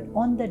 but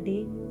on the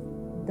day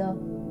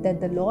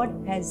that the Lord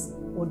has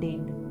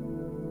ordained.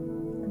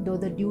 Though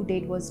the due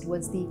date was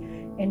towards the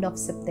end of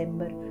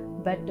September.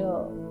 But,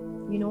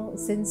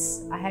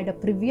 since I had a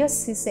previous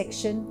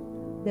C-section,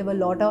 there were a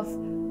lot of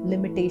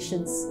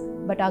limitations.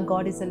 But our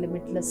God is a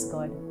limitless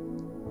God.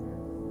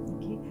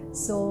 Okay,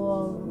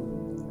 so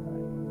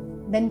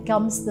then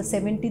comes the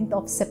 17th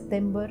of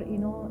September.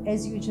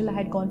 As usual, I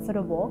had gone for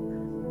a walk,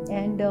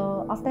 and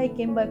after I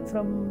came back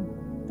from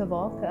the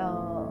walk,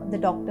 the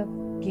doctor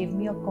gave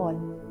me a call.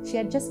 She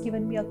had just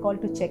given me a call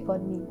to check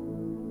on me,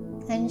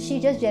 and she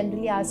just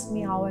generally asked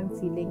me how I'm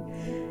feeling,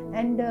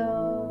 and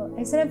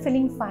I said I'm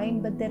feeling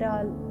fine, but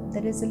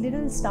there is a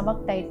little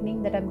stomach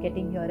tightening that I'm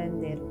getting here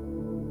and there.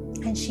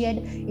 And she had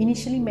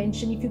initially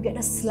mentioned, if you get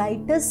a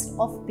slightest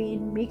of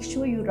pain, make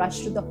sure you rush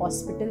to the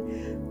hospital,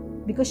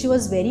 because she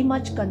was very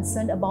much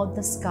concerned about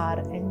the scar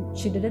and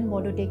she didn't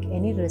want to take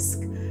any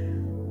risk.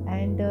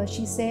 And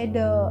she said,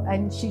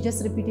 and she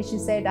just repeated, she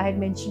said, I had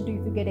mentioned to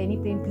you, if you get any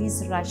pain,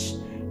 please rush.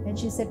 And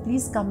she said,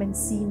 please come and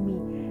see me.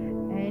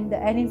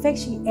 And in fact,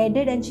 she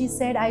added and she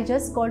said, I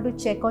just called to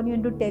check on you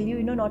and to tell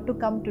you, not to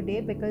come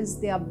today because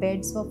their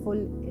beds were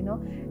full,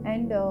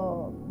 and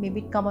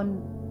maybe come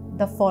on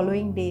the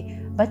following day.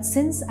 But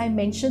since I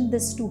mentioned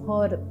this to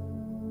her,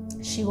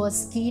 she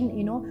was keen,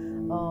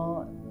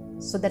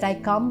 so that I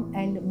come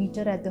and meet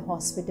her at the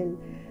hospital.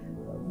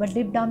 But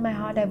deep down my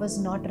heart, I was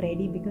not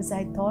ready, because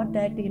I thought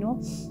that,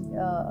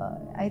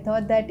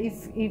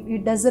 if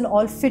it doesn't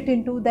all fit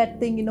into that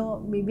thing,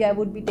 maybe I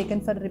would be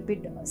taken for a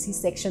repeat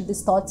C-section.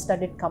 This thought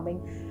started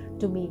coming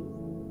to me.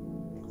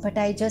 But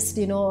I just,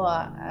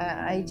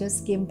 I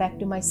just came back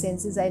to my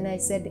senses and I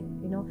said,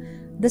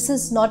 this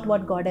is not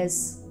what God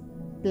has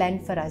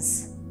planned for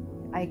us.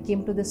 I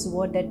came to this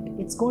word that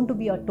it's going to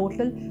be a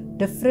total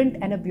different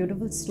and a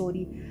beautiful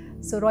story.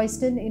 So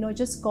Royston,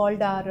 just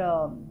called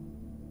our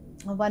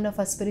one of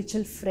our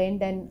spiritual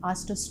friend and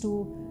asked us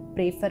to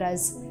pray for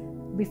us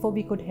before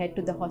we could head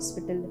to the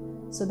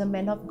hospital. So the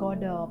man of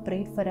God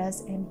prayed for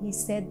us, and he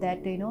said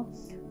that,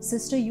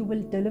 sister, you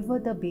will deliver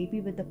the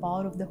baby with the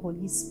power of the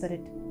Holy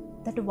Spirit.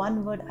 That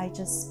one word I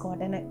just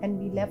got, and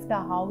we left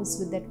our house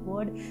with that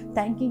word,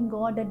 thanking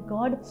God that,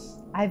 God,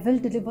 I will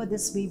deliver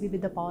this baby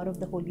with the power of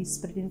the Holy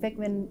Spirit. In fact,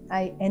 when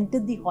I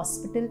entered the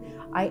hospital,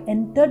 I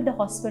entered the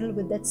hospital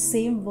with that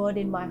same word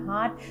in my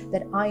heart,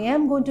 that I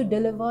am going to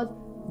deliver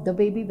the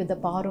baby with the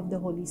power of the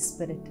Holy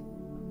Spirit.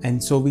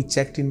 And so we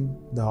checked in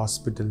the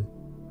hospital,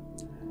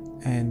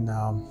 and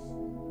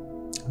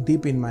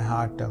deep in my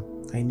heart,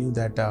 I knew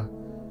that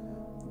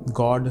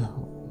God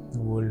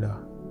would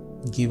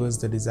give us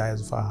the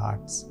desires of our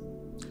hearts.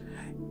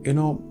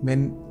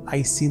 When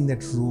I seen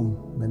that room,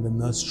 when the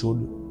nurse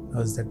showed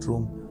us that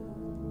room,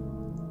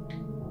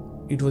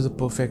 it was a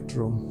perfect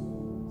room.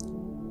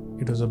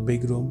 It was a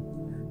big room,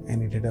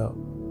 and it had a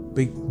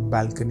big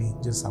balcony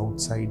just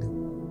outside.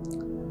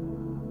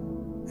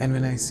 And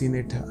when I seen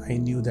it, I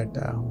knew that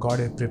God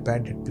had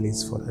prepared that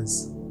place for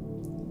us.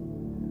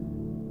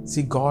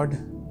 See, God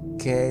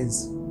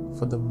cares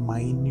for the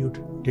minute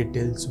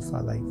details of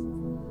our life.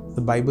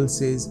 The Bible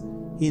says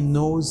He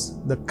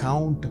knows the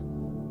count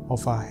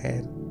of our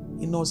hair.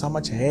 He knows how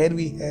much hair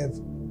we have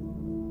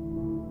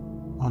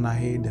on our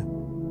head.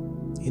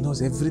 He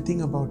knows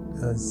everything about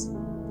us.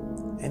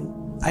 And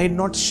I had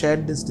not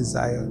shared this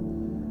desire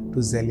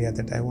to Zelia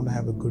that I want to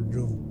have a good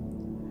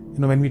room.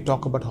 When we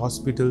talk about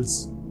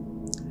hospitals,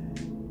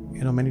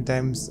 many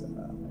times,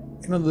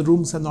 the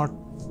rooms are not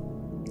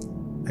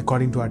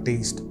according to our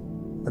taste.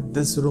 But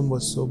this room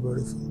was so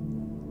beautiful.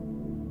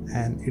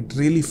 And it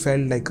really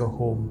felt like a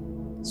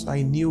home. So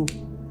I knew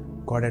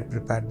God had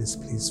prepared this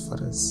place for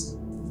us.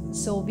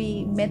 So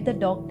we met the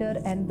doctor,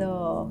 and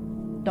the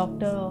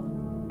doctor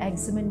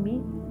examined me,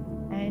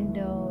 and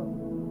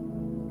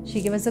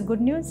she gave us a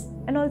good news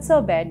and also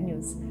a bad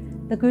news.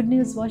 The good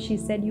news was, she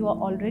said, you are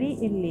already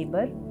in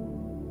labor,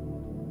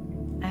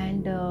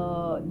 and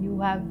you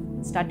have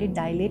started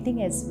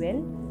dilating as well.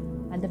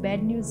 And the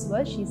bad news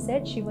was, she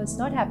said, she was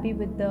not happy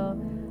with the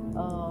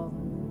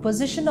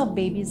position of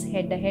baby's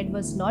head. The head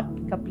was not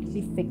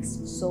completely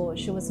fixed, so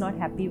she was not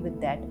happy with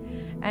that.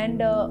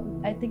 And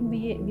I think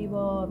we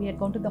had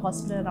gone to the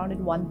hospital around at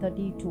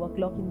 1:30, 2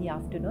 o'clock in the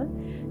afternoon,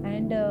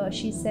 and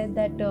she said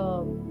that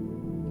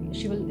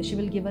she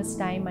will give us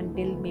time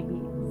until maybe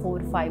 4,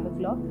 5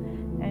 o'clock,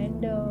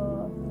 and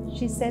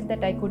she said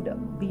that I could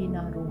be in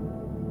our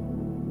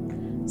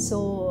room. So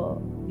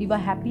we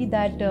were happy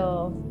that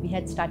we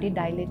had started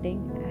dilating,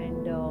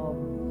 and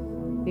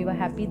we were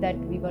happy that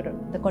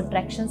the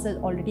contractions had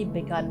already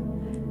begun.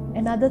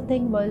 Another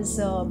thing was,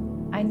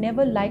 I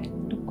never liked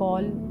to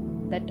call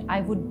that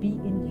I would be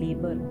in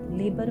labor.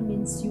 Labor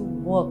means you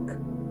work.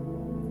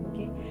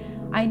 Okay,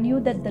 I knew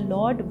that the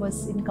Lord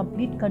was in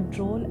complete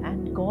control,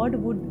 and God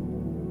would,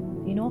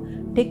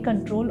 take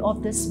control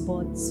of this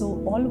birth. So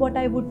all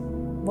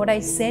what I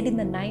said in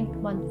the 9th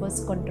month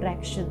was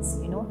contractions,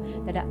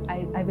 that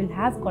I will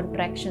have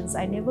contractions.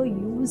 I never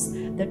use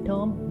the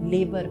term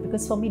labor,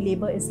 because for me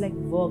labor is like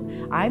work.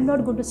 I'm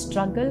not going to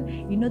struggle.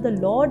 The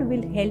Lord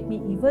will help me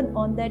even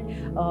on that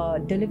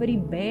delivery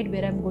bed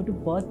where I'm going to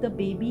birth the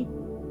baby.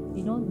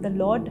 The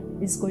Lord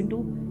is going to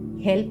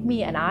help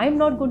me, and I'm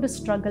not going to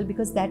struggle,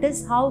 because that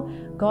is how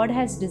God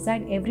has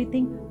designed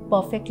everything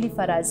perfectly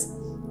for us.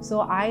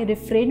 So I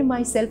refrained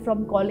myself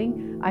from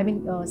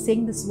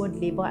saying this word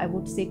labor. I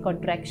would say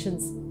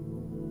contractions,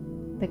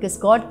 because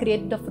God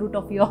created the fruit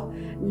of your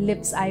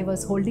lips. I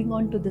was holding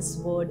on to this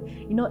word.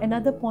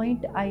 Another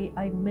point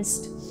I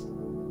missed,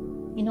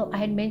 I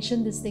had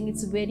mentioned this thing.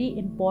 It's very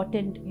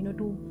important,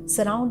 to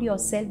surround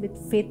yourself with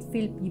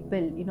faithful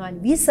people,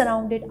 and we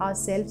surrounded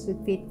ourselves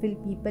with faithful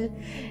people.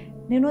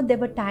 There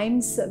were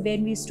times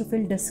when we used to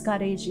feel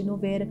discouraged,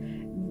 where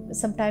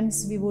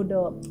sometimes we would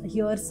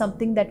hear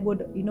something that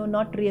would,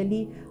 not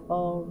really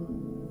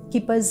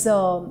keep us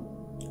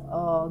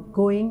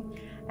going.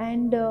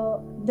 And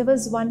there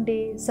was one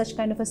day such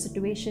kind of a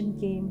situation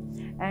came,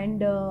 and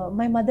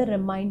my mother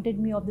reminded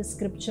me of the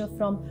scripture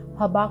from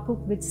Habakkuk,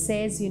 which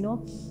says,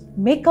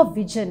 make a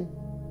vision,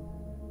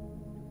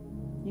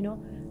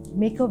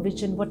 make a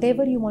vision,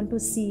 whatever you want to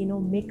see,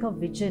 make a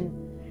vision.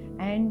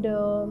 And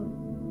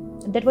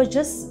that was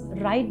just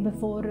right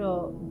before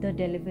the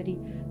delivery.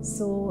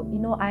 So,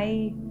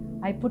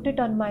 I put it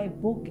on my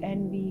book,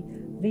 and we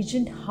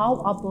visioned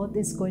how our birth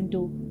is going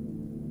to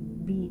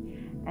be.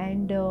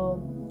 And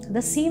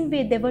the same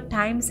way, there were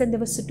times and there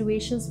were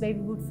situations where we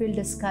would feel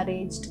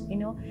discouraged,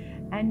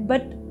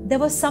 but there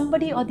was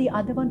somebody or the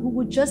other one who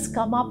would just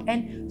come up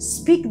and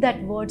speak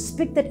that word,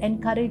 speak that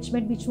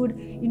encouragement, which would,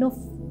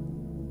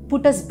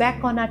 put us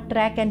back on our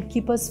track and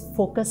keep us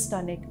focused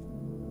on it.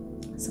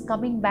 So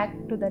coming back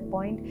to that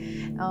point,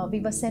 we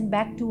were sent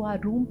back to our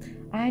room,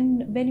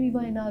 and when we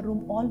were in our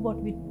room, all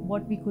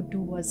what we could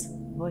do was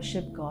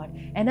worship God.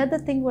 Another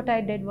thing what I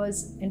did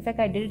was, in fact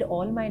I did it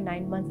all my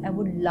 9 months, I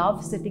would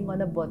love sitting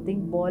on a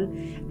birthing ball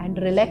and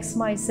relax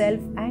myself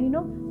and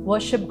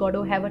worship God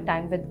or have a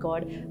time with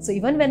God. So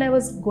even when I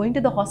was going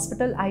to the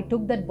hospital, I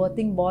took that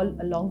birthing ball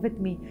along with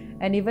me,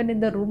 and even in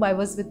the room I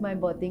was with my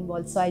birthing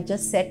ball. So I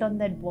just sat on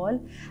that ball,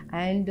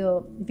 and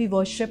we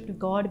worshipped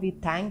God, we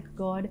thanked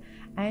God.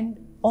 And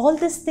all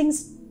these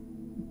things,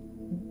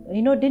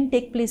 didn't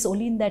take place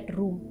only in that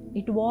room.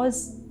 It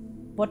was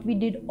what we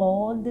did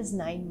all these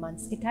 9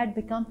 months. It had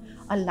become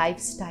a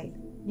lifestyle.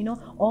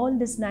 All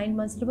these 9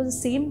 months, it was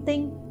the same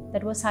thing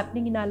that was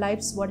happening in our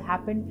lives, what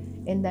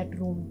happened in that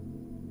room.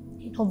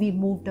 We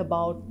moved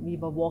about, we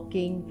were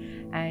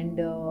walking, and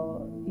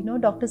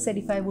doctor said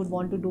if I would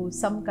want to do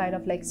some kind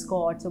of like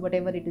squats or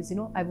whatever it is,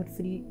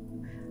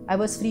 I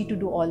was free to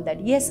do all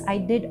that. Yes, I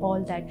did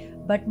all that,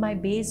 but my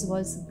base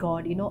was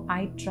God.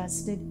 I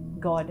trusted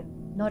God,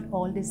 not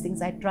all these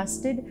things. I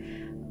trusted,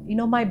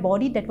 my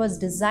body that was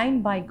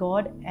designed by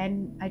God,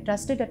 and I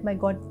trusted that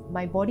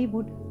my body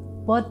would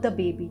birth the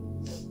baby.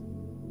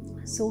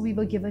 So we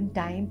were given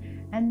time,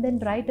 and then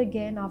right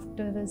again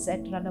after this,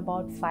 at around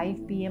about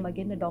 5 p.m.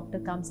 again the doctor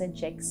comes and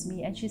checks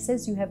me, and she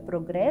says you have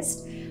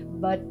progressed,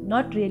 but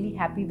not really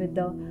happy with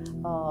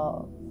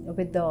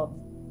the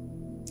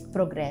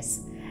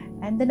progress.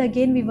 And then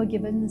again we were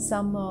given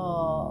some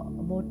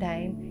more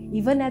time.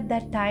 Even at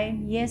that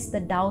time, yes, the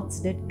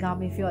doubts did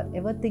come. If you're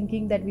ever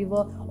thinking that we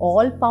were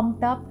all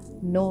pumped up,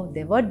 no,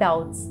 there were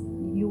doubts.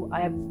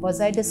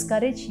 Was I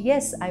discouraged?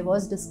 Yes, I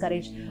was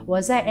discouraged.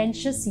 Was I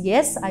anxious?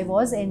 Yes, I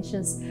was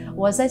anxious.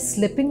 Was I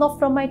slipping off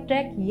from my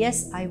track?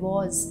 Yes, I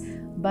was.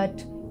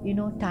 But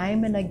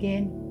time and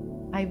again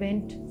I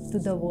went to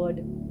the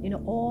word.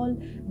 All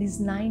these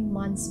 9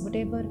 months,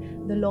 whatever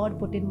the Lord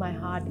put in my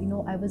heart,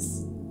 I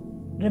was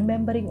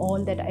remembering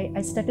all that,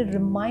 I started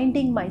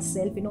reminding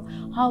myself,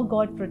 how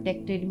God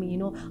protected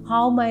me,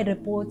 how my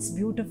reports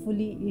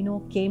beautifully,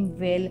 came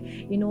well,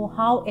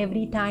 how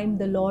every time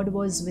the Lord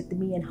was with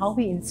me and how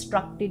He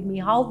instructed me,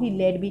 how He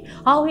led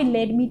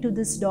me to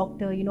this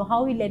doctor,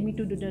 how He led me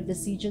to do the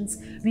decisions.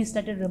 We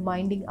started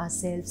reminding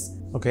ourselves.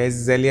 Okay, as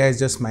Zelia has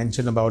just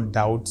mentioned about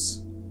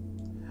doubts,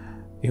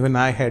 even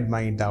I had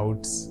my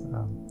doubts.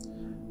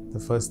 The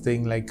first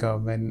thing,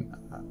 when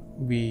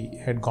we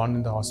had gone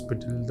in the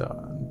hospital,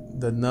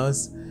 the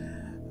nurse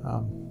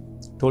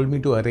told me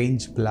to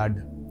arrange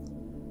blood.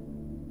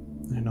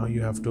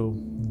 You have to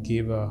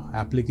give a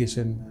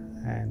application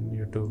and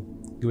you have to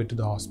give it to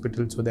the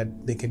hospital so that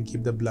they can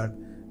keep the blood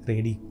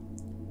ready.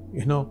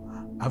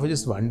 I was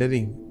just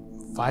wondering,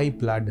 why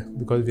blood?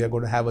 Because we are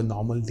going to have a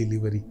normal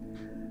delivery.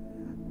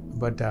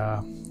 But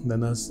the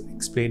nurse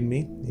explained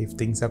me, if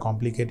things are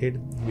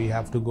complicated, we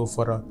have to go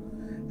for a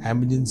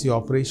emergency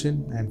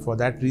operation, and for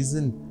that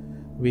reason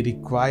we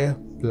require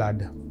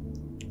blood.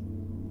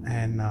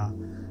 And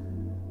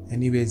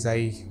anyways,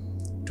 I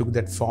took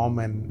that form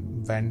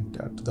and went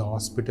to the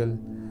hospital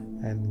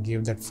and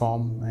gave that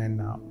form,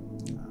 and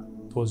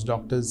those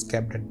doctors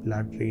kept that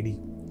blood ready.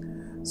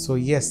 So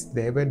yes,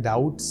 there were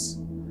doubts,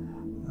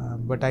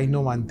 but I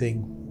know one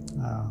thing,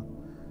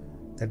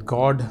 that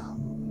God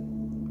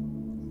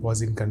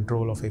was in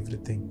control of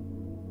everything.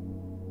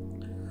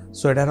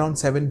 So at around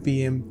 7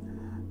 p.m,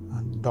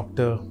 the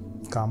doctor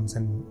comes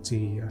and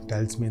she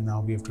tells me,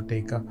 now we have to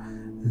take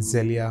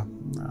Zelia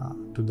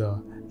to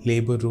the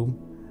labor room,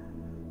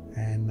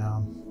 and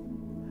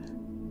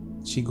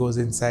she goes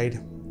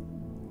inside.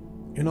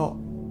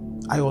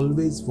 I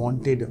always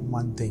wanted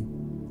one thing,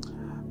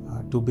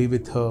 to be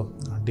with her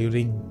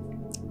during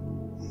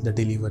the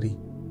delivery.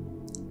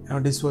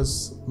 This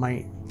was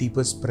my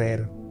deepest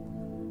prayer.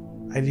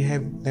 I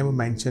have never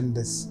mentioned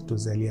this to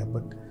Zelia,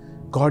 but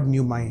God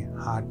knew my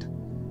heart.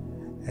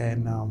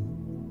 And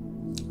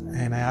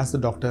I asked the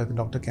doctor,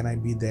 can I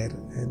be there?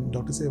 And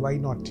doctor said, why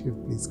not? You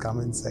please come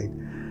inside.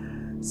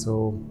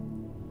 So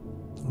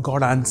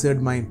God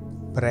answered my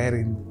prayer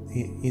in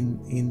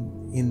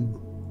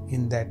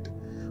that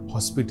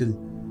hospital.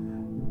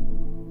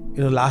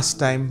 Last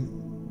time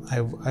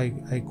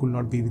I could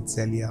not be with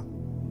Zelia,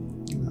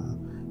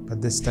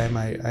 but this time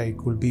I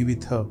could be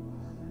with her,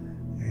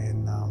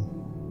 and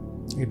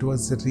it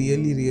was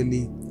really,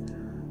 really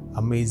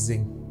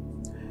amazing.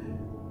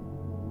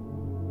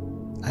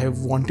 I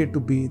wanted to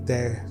be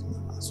there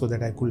so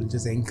that I could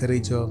just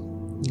encourage her,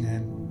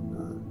 and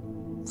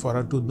for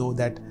her to know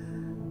that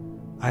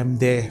I'm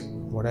there,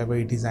 whatever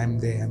it is, I'm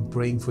there, I'm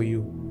praying for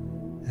you,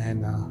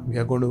 and we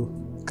are going to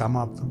come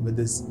up with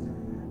this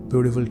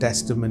beautiful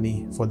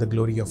testimony for the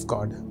glory of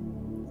God.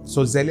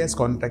 So Zelia's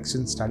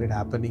contractions started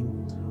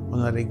happening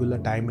on a regular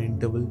time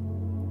interval,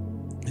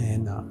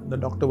 and the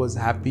doctor was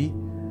happy,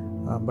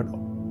 but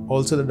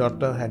also the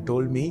doctor had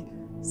told me,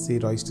 see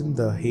Royston,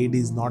 the head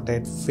is not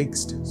yet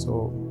fixed,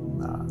 so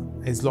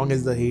as long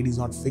as the head is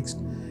not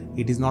fixed,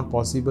 it is not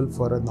possible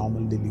for a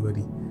normal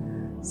delivery.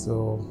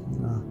 So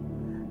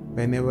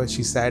whenever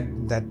she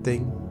said that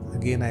thing,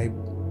 again I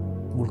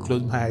would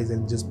close my eyes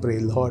and just pray,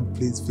 Lord,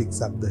 please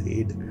fix up the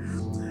head.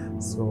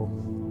 So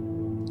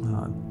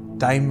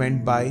time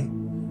went by,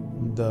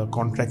 the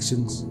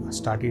contractions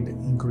started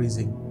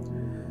increasing,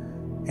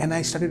 and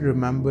I started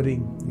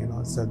remembering,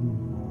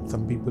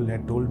 some people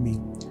had told me,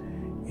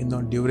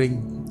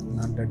 during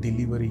the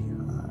delivery,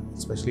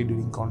 especially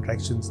during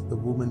contractions, the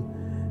women,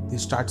 they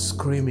start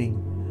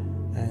screaming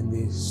and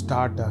they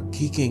start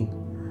kicking.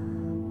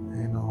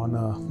 On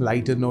a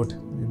lighter note,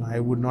 I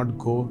would not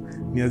go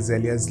near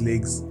Zelia's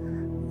legs,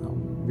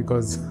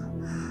 because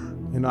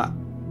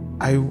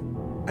I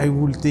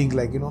would think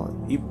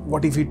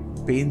what if it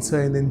pains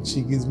her and then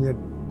she gives me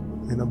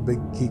a big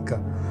kick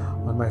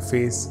on my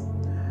face.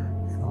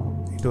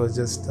 It was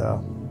just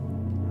a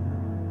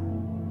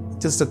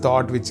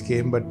thought which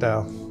came, but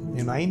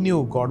I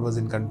knew God was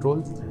in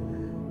control.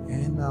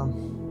 And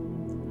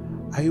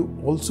I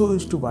also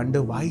used to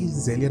wonder, why is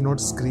Zelia not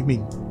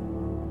screaming?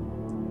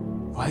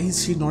 Why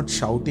is she not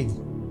shouting?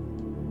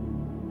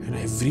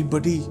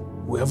 Everybody,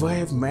 whoever I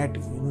have met,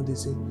 they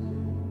say,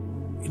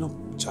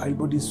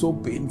 childbirth is so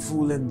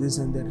painful and this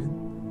and that.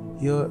 And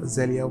here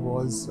Zelia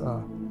was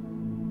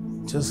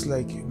just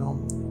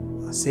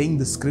saying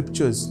the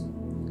scriptures,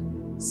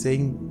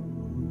 saying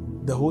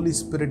the Holy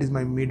Spirit is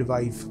my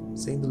midwife,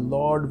 saying the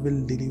Lord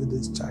will deliver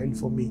this child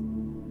for me.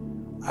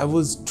 I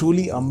was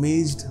truly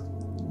amazed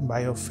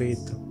by her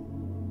faith.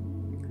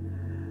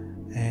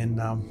 And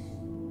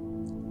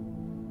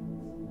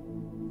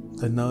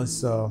the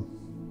nurse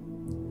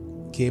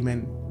came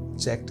and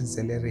checked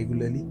Zelia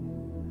regularly,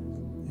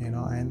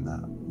 and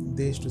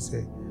they used to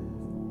say,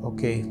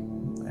 okay,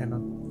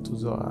 to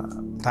the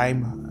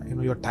time,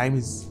 your time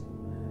is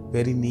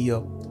very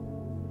near.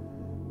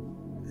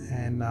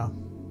 And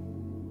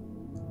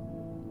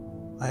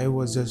I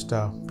was just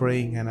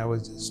praying, and I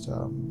was just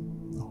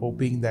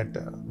hoping that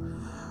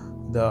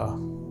the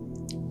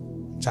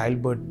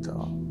childbirth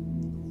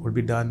would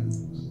be done,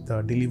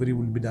 the delivery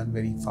would be done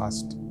very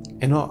fast.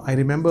 I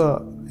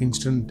remember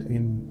instant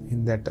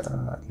in that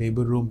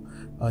labor room,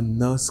 a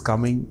nurse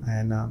coming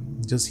and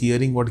just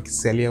hearing what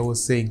Zelia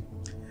was saying,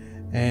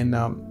 and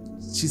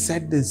she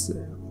said these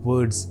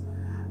words,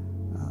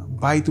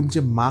 "Bhai,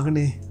 tumche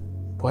magne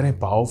bore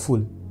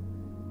powerful."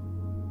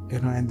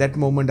 And that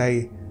moment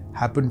I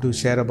happened to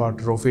share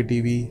about Rophe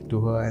TV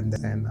to her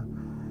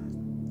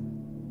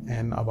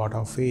and about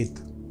our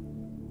faith.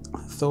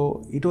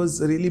 So it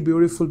was a really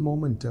beautiful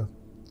moment.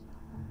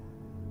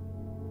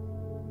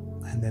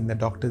 And then the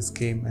doctors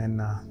came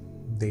and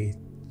they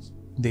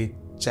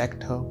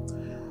checked her.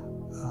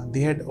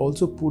 They had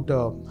also put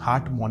a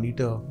heart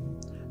monitor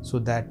so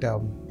that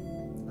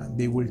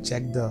they will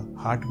check the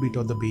heartbeat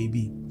of the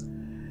baby.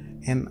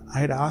 And I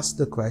had asked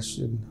the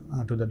question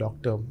to the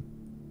doctor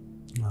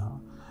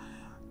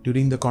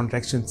during the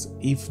contractions,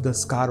 if the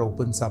scar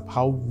opens up,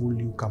 how will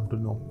you come to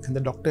know? And the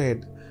doctor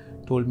had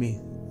told me,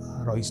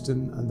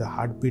 Royston, the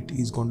heartbeat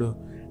is going to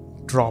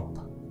drop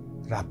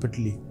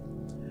rapidly.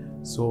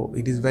 So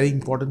it is very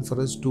important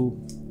for us to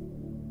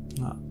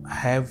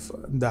have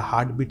the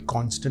heartbeat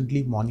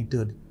constantly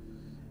monitored.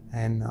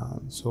 And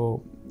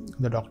so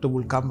the doctor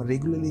will come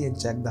regularly and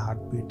check the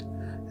heartbeat,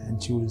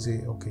 and she will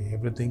say, okay,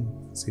 everything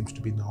seems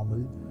to be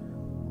normal.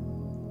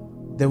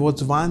 There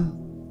was one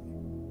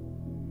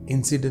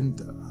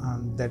incident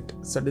that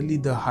suddenly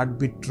the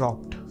heartbeat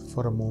dropped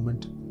for a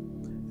moment,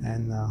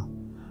 and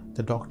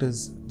the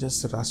doctors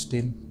just rushed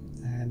in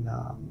and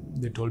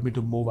they told me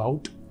to move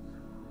out.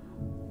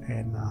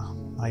 And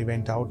I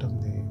went out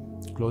and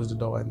they closed the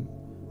door, and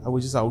I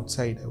was just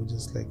outside. I was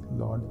just like,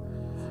 Lord,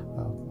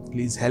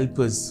 please help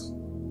us.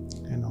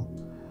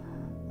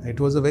 It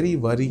was a very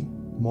worrying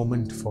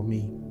moment for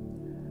me.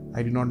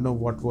 I did not know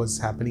what was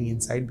happening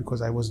inside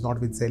because I was not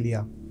with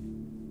Zelia.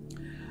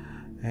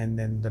 And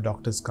then the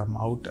doctors come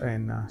out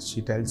and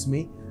she tells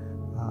me,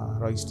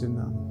 Royston,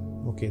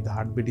 okay, the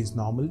heartbeat is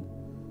normal,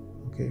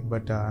 okay,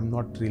 but I'm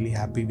not really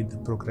happy with the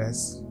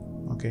progress,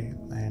 okay,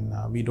 and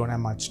we don't have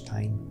much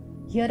time.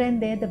 Here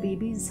and there, the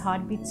baby's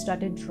heartbeat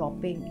started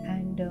dropping,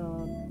 and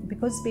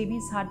because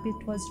baby's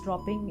heartbeat was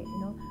dropping,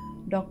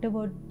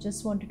 doctor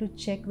just wanted to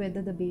check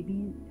whether the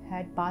baby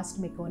had passed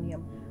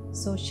meconium.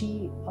 So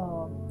she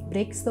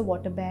breaks the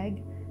water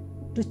bag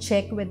to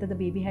check whether the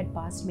baby had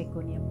passed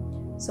meconium.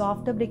 So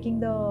after breaking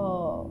the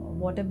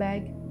water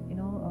bag,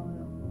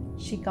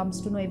 she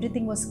comes to know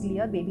everything was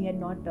clear, baby had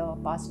not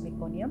passed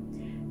meconium,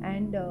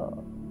 and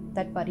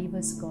that worry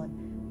was gone.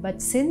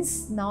 But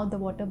since now the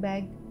water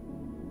bag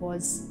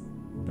was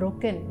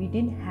broken, we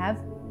didn't have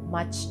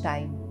much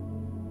time.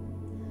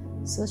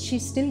 So she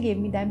still gave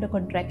me time, the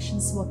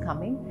contractions were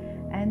coming,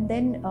 and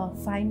then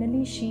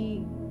finally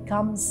she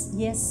comes,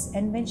 yes,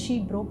 and when she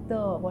broke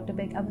the water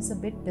bag, I was a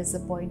bit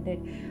disappointed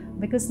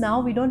because now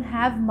we don't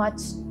have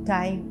much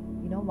time.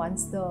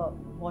 Once the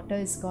water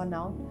is gone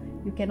out,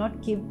 you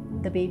cannot keep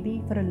the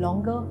baby for a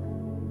longer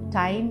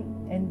time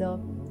in the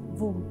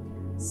womb.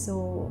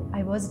 So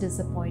I was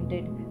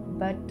disappointed,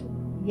 but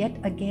yet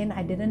again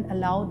I didn't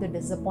allow the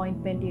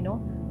disappointment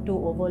to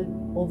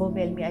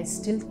overwhelm me. I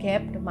still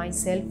kept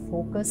myself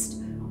focused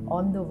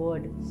on the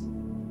word.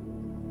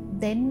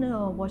 Then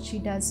what she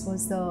does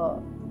was,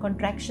 the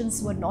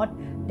contractions were not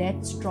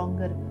that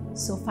stronger.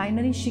 So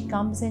finally she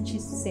comes and she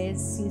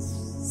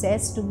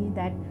says to me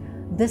that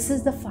this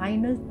is the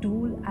final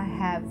tool I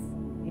have.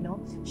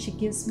 She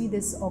gives me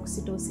this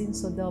oxytocin,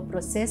 so the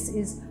process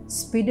is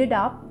speeded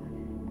up,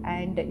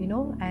 and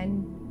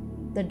and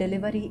the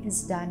delivery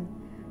is done.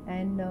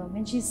 And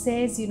when she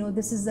says,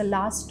 this is the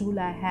last tool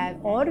I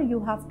have, or you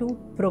have to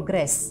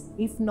progress.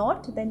 If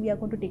not, then we are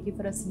going to take you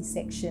for a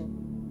C-section.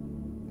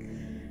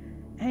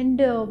 And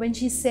when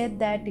she said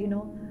that,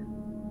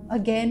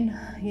 again,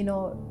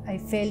 I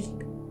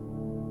felt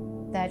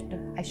that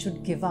I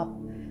should give up.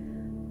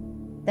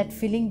 That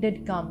feeling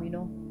did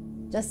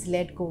come, just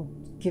let go,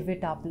 give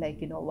it up,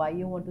 why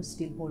you want to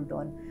still hold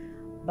on.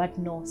 But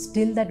no,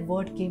 still that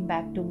word came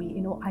back to me,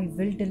 I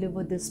will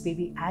deliver this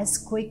baby as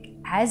quick,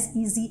 as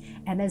easy,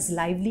 and as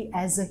lively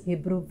as a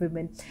Hebrew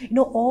woman.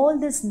 All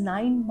this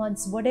 9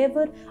 months,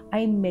 whatever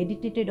I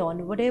meditated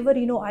on, whatever,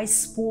 I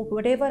spoke,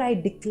 whatever I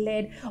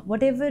declared,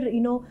 whatever,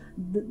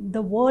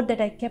 the word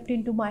that I kept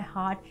into my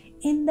heart,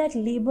 in that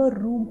labor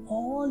room,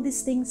 all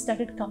these things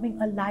started coming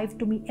alive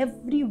to me.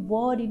 Every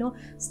word,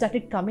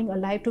 started coming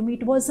alive to me.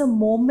 It was a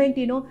moment,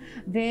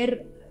 where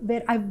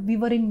we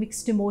were in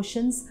mixed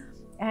emotions.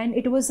 And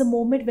it was a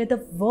moment where the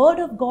word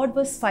of God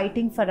was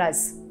fighting for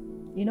us.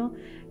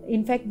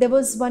 In fact, there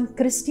was one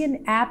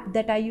Christian app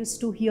that I used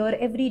to hear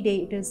every day.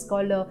 It is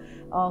called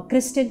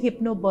Christian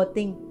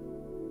Hypnobirthing,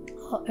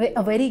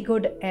 a very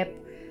good app.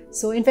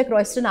 So in fact,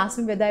 Royston asked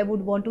me whether I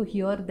would want to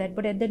hear that,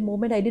 but at that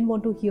moment I didn't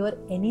want to hear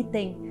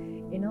anything,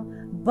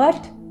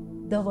 But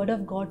the word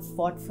of God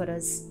fought for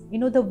us.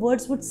 The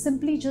words would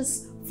simply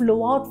just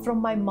flow out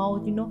from my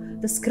mouth.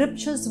 The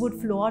scriptures would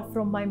flow out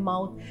from my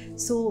mouth.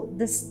 So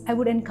this, I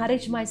would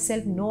encourage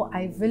myself, no,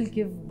 I will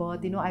give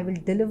birth. I will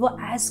deliver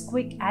as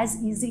quick, as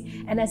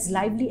easy, and as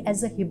lively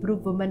as a Hebrew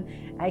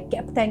woman. I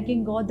kept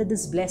thanking God that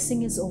this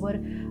blessing is over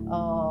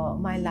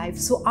my life.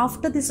 So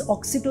after this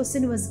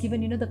oxytocin was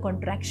given, the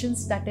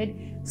contractions started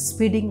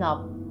speeding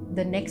up.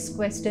 The next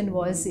question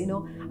was,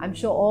 I'm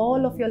sure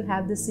all of you all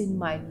have this in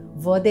mind.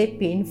 Were they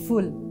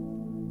painful?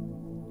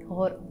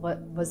 Or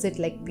was it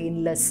like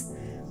painless?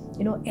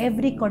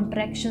 Every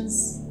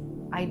contractions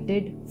I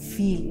did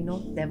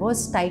feel, there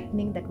was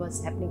tightening that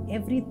was happening.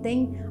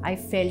 Everything I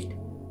felt.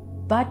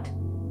 But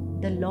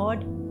the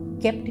Lord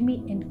kept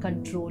me in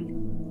control.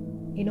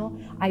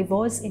 I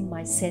was in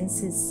my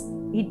senses.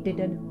 It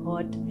didn't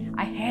hurt.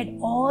 I had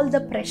all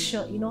the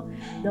pressure,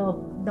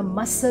 the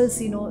muscles,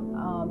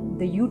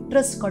 the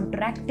uterus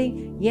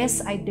contracting.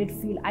 Yes, I did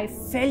feel. I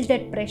felt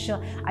that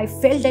pressure. I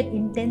felt that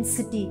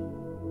intensity.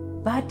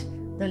 But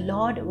the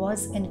Lord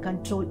was in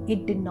control.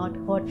 It did not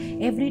hurt.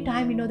 Every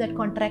time, that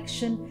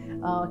contraction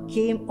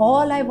came,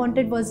 all I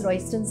wanted was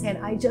Royston's hand.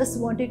 I just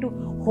wanted to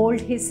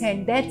hold his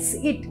hand. That's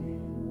it.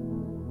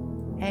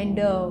 And,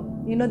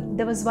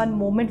 there was one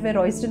moment where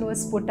Royston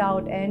was put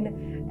out, and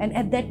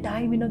at that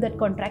time, that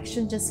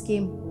contraction just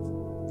came,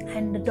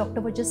 and the doctor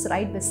was just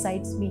right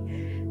beside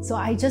me. So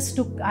I just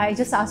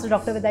asked the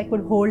doctor whether I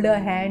could hold her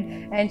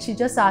hand, and she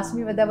just asked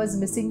me whether I was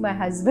missing my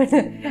husband.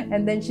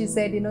 And then she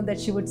said,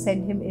 that she would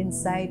send him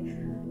inside.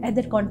 At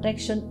that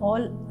contraction,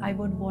 all I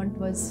would want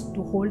was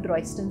to hold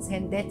Royston's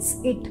hand. That's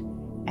it.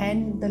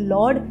 And the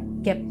Lord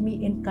kept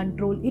me in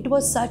control. It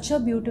was such a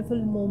beautiful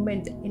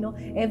moment.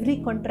 Every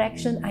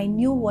contraction I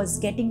knew was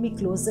getting me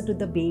closer to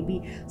the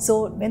baby.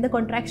 So when the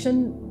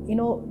contraction,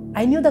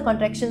 I knew the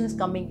contraction is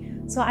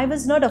coming. So I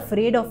was not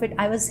afraid of it.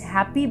 I was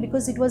happy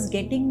because it was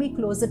getting me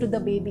closer to the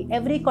baby.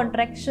 Every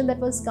contraction that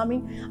was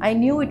coming, I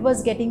knew it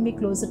was getting me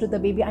closer to the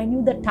baby. I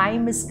knew the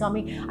time is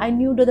coming. I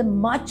knew that the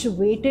much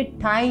waited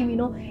time,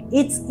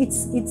 it's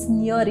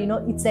near,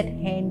 it's at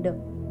hand.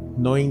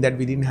 Knowing that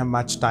we didn't have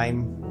much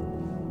time,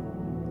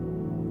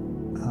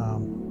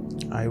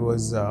 I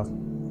was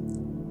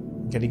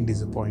getting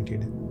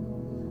disappointed.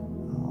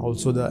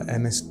 Also, the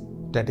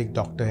anesthetic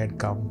doctor had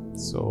come.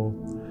 So,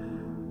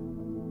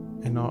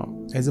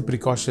 as a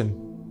precaution,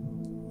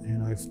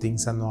 if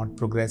things are not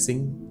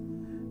progressing,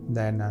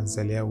 then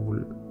Zelia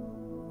will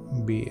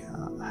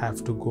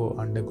have to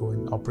undergo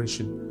an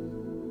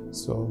operation.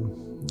 So,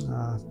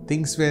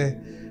 things were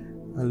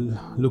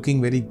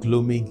looking very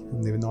gloomy.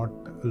 They were not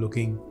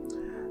looking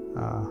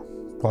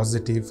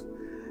positive.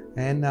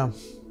 And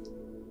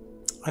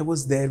I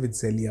was there with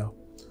Zelia,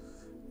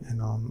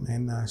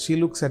 and she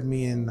looks at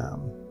me, and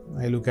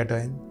I look at her,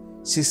 and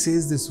she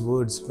says these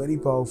words, very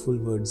powerful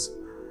words.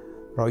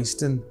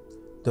 Royston,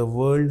 the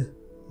world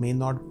may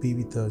not be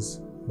with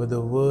us, but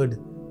the word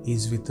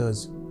is with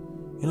us.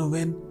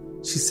 When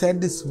she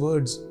said these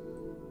words,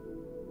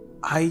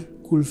 I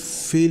could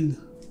feel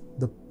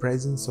the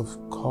presence of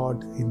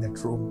God in that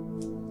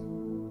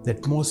room. The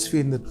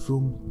atmosphere in that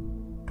room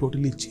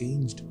totally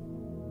changed.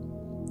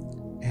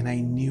 And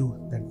I knew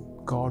that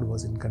God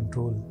was in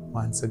control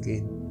once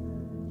again.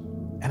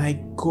 And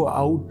I go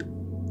out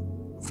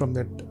from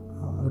that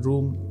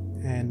room,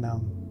 and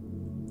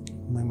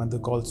my mother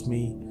calls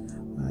me,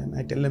 and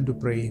I tell them to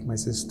pray. My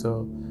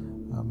sister,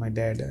 my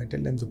dad, I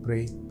tell them to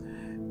pray.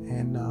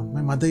 And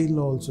my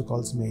mother-in-law also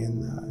calls me,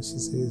 and she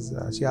says,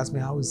 she asks me,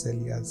 how is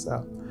Zelia's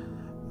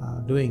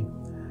doing?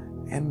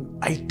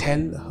 And I tell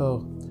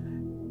her,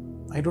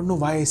 I don't know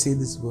why I say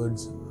these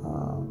words,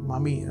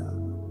 Mommy,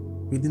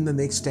 within the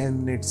next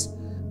 10 minutes,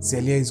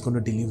 Zelia is going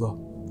to deliver.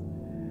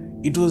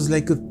 It was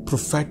like a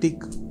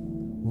prophetic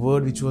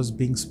word which was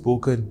being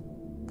spoken.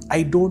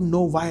 I don't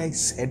know why I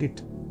said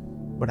it,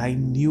 but I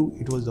knew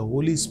it was the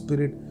Holy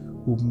Spirit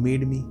who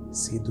made me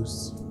say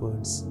those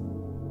words.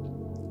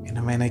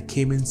 And when I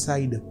came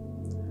inside,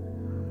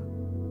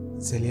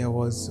 Zelia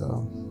was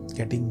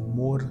getting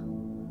more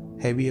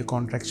heavier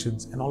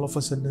contractions, and all of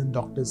a sudden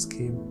doctors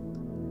came,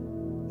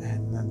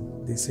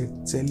 and they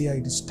said, Zelia,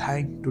 it is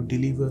time to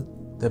deliver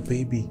the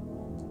baby.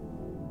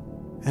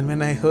 And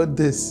when I heard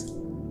this,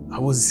 I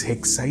was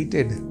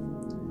excited.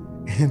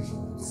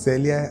 And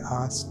Zelia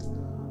asked,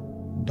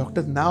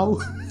 Doctor, now?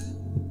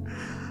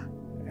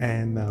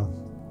 And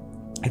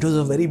it was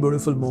a very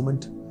beautiful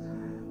moment.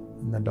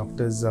 And the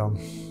doctors,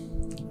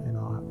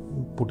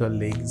 put her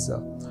legs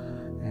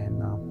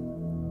and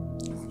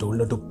told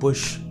her to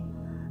push.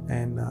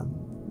 And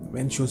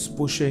when she was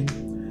pushing,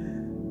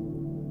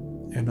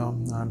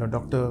 the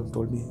doctor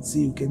told me,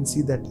 see, you can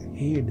see that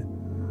head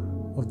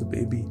of the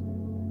baby.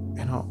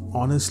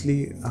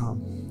 Honestly,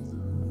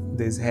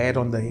 there's hair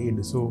on the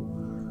head. So,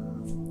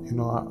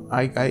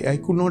 I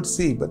could not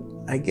see, but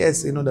I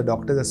guess, the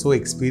doctors are so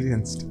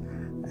experienced.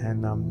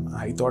 And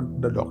I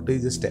thought the doctor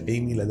is just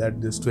telling me like that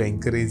just to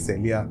encourage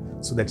Zelia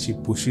so that she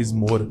pushes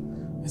more.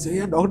 I said,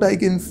 yeah, doctor, I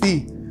can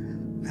see.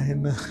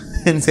 And,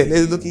 and Zelia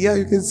is looking, yeah,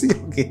 you can see,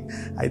 okay.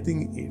 I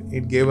think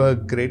it gave her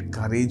great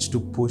courage to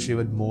push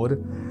even more.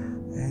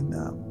 And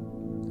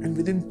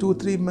within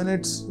 2-3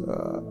 minutes,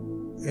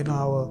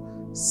 our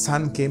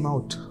son came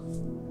out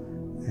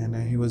and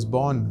he was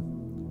born.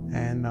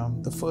 And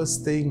the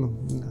first thing,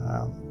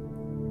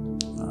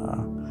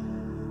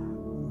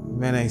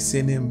 when I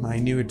seen him, I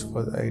knew it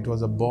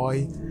was a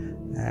boy.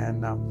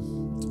 And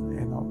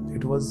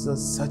it was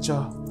such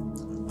a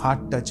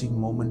heart-touching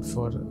moment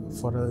for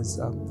us.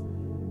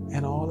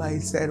 And all I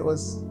said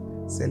was,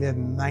 Zelia,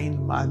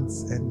 9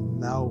 months, and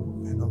now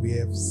we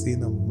have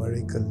seen a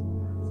miracle.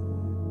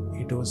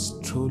 It was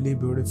truly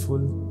beautiful,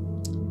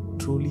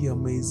 truly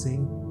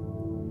amazing.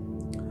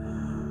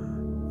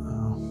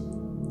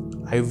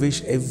 I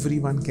wish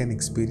everyone can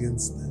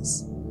experience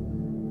this,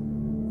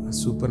 a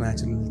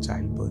supernatural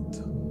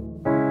childbirth.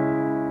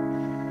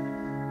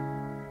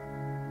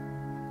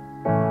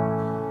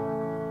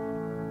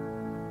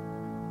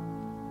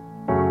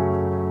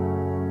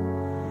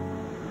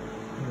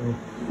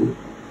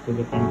 So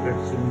the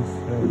contractions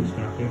have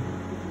started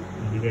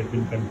and it has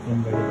been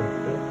confirmed by the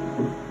doctor.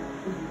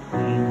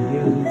 And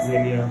here is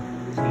Zelia,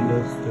 she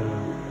just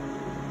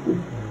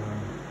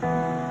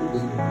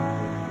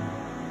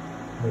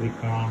very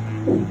calm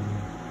and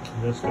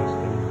just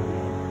trusting in the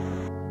Lord.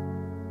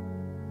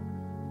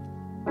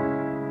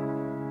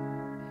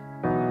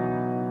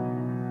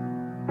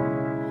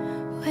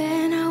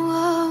 When I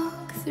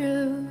walk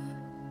through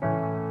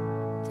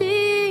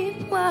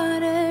deep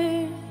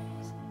waters,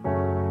 I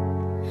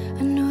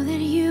know that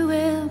you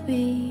will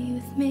be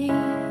with me.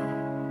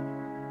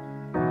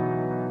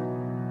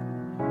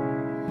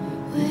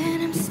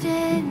 When I'm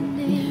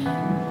standing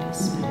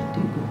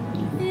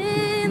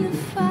in the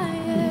fire,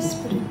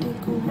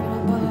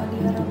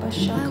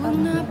 I will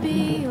not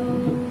be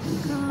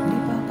overcome.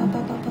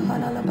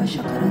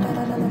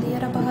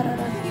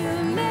 You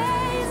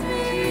amaze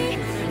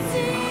me,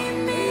 see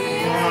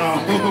me.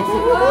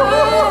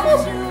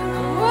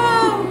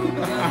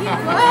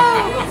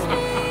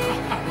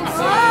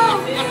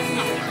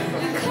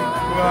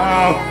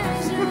 Wow!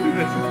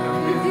 This is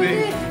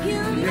amazing.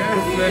 Yes,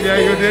 Zelia,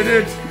 you did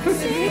it.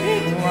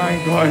 Oh my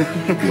God.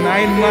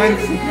 9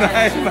 months.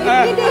 9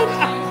 months.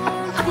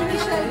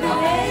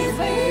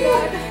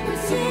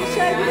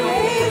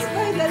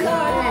 Oh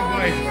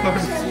my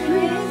God.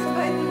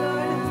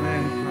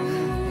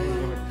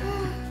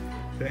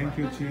 Thank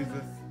you,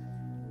 Jesus.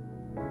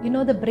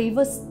 The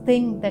bravest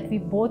thing that we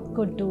both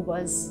could do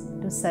was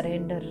to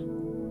surrender.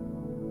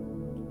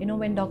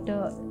 When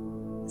doctor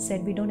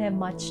said we don't have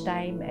much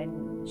time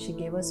and she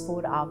gave us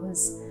 4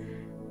 hours,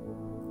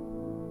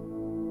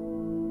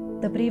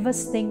 the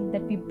bravest thing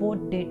that we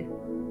both did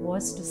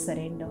was to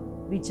surrender.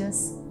 We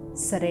just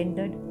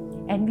surrendered,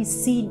 and we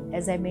seen,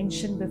 as I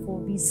mentioned before,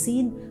 we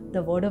seen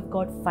the word of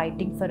God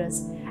fighting for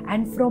us.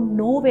 And from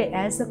nowhere,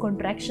 as the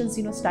contractions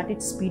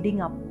started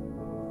speeding up,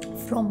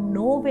 from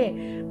nowhere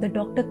the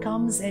doctor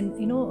comes and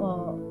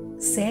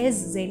says,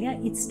 Zelia,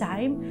 it's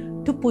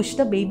time to push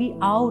the baby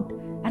out.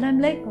 And I'm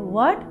like,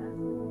 what?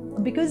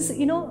 Because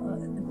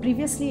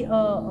previously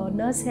a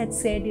nurse had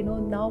said,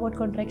 now what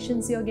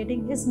contractions you're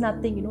getting is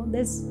nothing,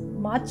 there's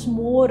much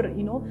more,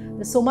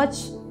 there's so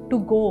much to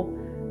go.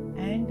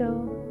 And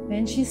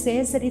when she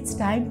says that it's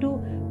time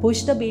to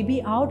push the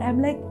baby out,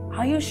 I'm like,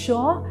 are you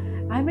sure?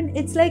 I mean,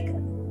 it's like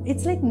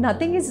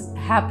nothing is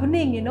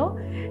happening,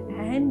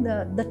 and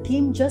the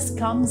team just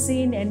comes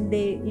in and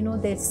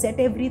they set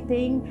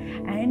everything,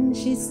 and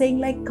she's saying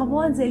like, come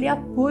on Zelia,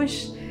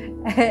 push.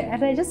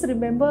 And I just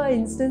remember an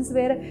instance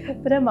where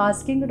I'm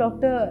asking the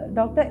doctor,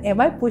 am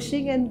I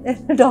pushing? And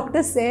the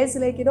doctor says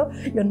like,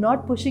 you're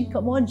not pushing,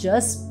 come on,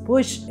 just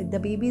push. The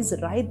baby is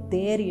right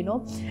there,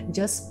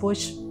 just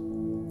push.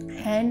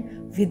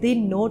 And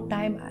within no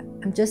time,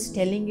 I'm just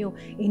telling you,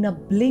 in a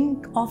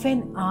blink of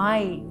an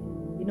eye,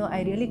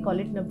 I really call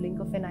it in a blink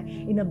of an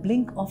eye. In a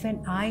blink of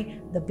an eye,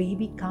 the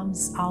baby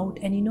comes out.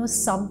 And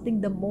something,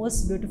 the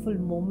most beautiful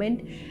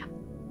moment,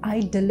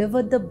 I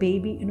delivered the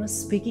baby,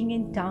 speaking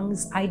in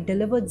tongues. I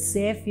delivered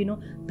Zeph,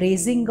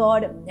 praising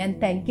God and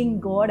thanking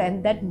God.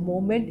 And that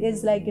moment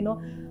is like,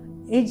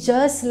 it's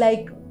just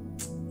like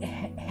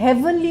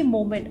heavenly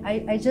moment.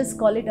 I just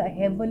call it a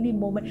heavenly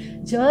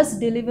moment.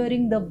 Just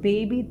delivering the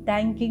baby,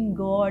 thanking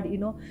God,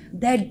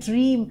 that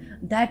dream,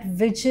 that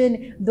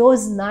vision,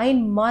 those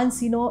 9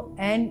 months,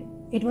 and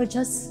it was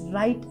just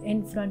right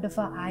in front of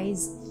our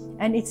eyes.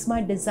 And it's my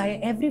desire,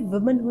 every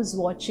woman who's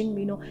watching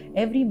me,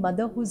 every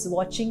mother who's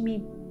watching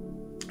me,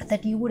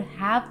 that you would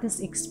have this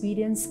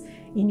experience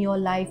in your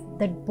life,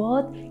 that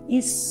birth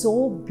is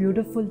so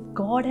beautiful.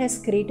 God has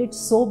created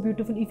so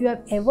beautiful. If you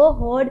have ever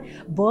heard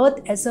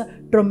birth as a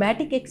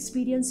traumatic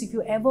experience, if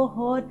you ever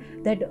heard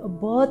that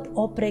birth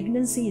or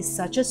pregnancy is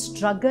such a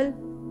struggle,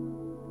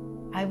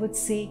 I would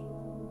say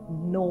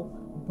no.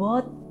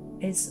 Birth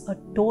is a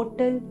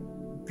total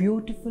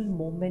beautiful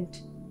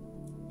moment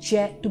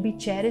to be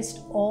cherished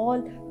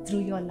all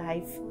through your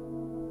life.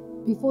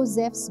 Before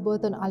Zeph's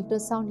birth on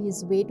ultrasound,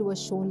 his weight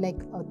was shown like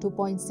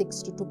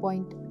 2.6 to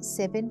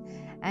 2.7.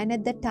 And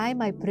at that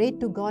time, I prayed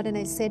to God and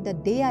I said, the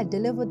day I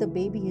deliver the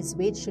baby, his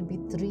weight should be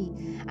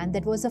 3. And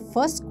that was the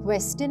first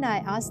question I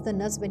asked the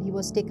nurse when he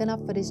was taken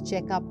up for his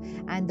checkup,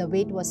 and the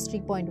weight was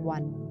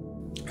 3.1.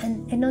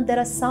 And there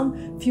are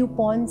some few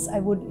points I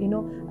would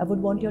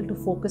want you all to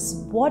focus.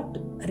 What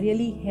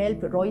really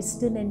helped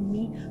Royston and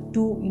me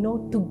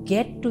to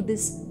get to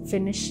this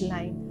finish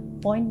line?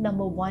 Point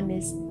number 1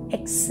 is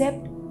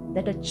accept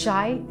that a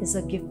child is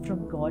a gift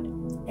from God.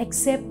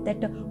 Accept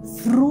that the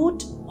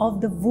fruit of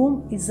the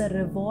womb is a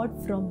reward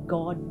from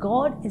God.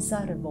 God is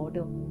our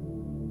rewarder.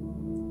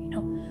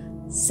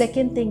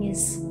 Second thing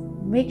is,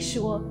 make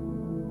sure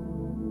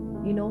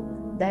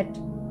that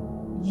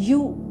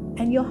you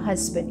and your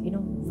husband,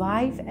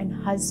 wife and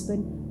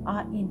husband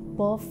are in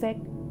perfect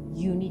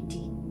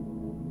unity.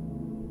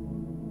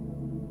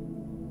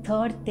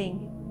 Third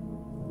thing,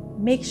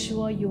 make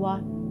sure you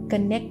are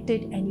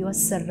connected and you are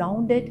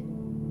surrounded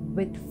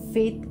with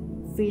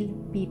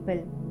faith-filled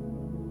people.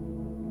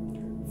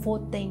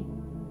 Fourth thing,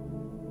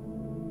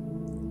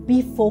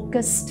 be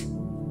focused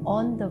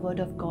on the Word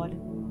of God.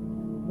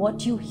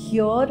 What you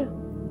hear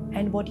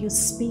and what you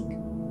speak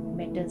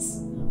matters.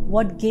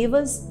 What gave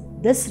us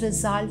this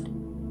result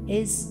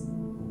is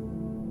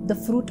the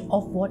fruit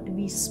of what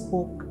we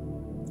spoke.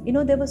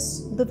 There were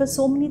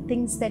so many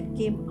things that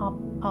came up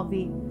our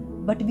way,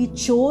 but we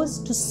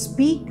chose to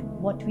speak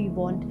what we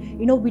want.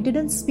 We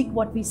didn't speak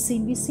what we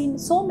seen. We seen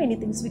so many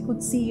things. We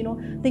could see,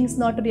 things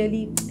not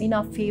really in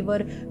our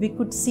favor. We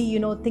could see,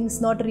 things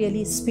not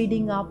really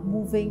speeding up,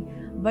 moving.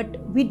 But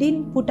we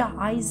didn't put our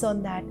eyes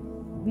on that.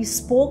 We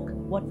spoke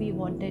what we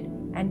wanted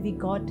and we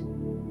got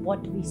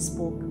what we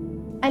spoke.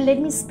 And let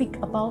me speak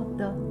about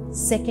the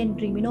second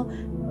dream.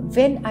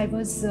 When I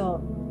was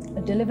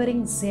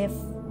delivering Zeph,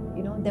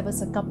 there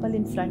was a couple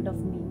in front of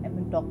me. I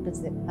mean,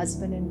 doctors,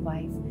 husband and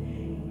wife.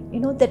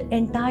 That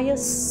entire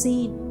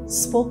scene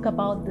spoke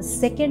about the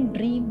second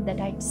dream that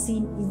I'd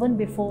seen even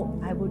before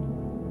I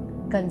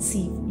would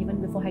conceive,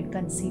 even before I'd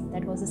conceived.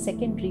 That was the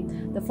second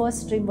dream. The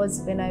first dream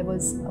was when I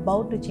was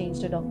about to change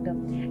the doctor.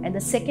 And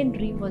the second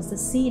dream was the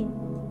scene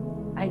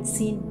I'd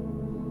seen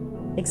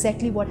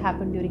exactly what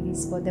happened during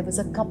his birth. There was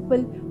a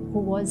couple who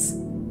was,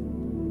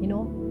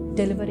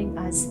 delivering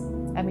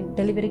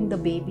the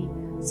baby.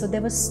 So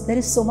there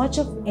is so much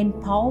of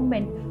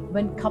empowerment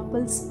when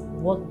couples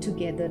work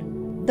together.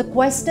 The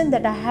question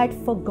that I had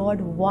for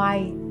God,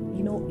 why,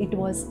 it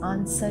was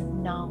answered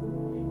now.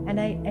 And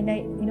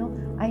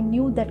I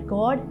knew that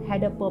God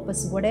had a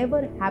purpose.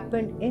 Whatever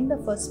happened in the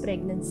first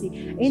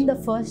pregnancy, in the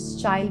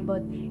first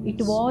childbirth,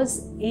 it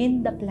was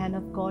in the plan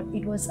of God.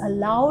 It was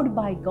allowed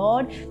by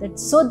God,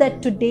 so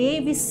that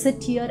today we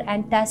sit here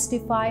and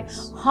testify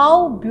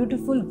how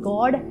beautiful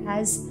God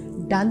has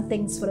done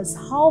things for us,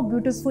 how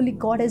beautifully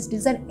God has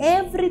designed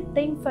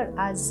everything for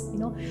us,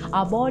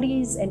 our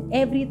bodies and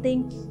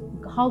everything,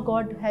 how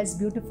God has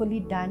beautifully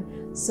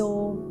done.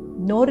 So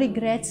no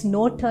regrets,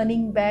 no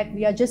turning back.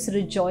 We are just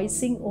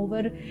rejoicing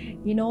over,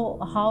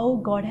 how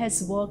God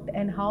has worked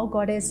and how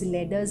God has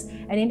led us.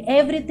 And in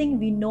everything,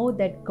 we know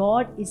that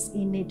God is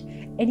in it.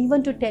 And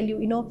even to tell you,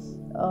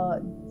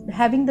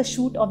 having the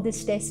shoot of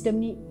this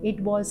testimony, it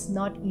was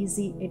not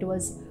easy. It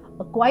was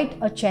quite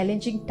a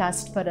challenging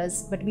task for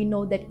us. But we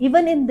know that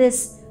even in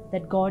this,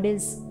 that God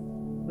is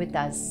with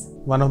us.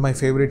 One of my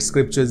favorite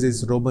scriptures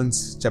is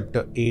Romans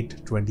chapter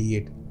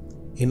 8:28.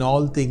 In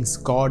all things,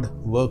 God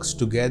works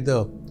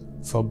together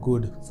for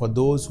good for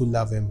those who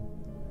love Him.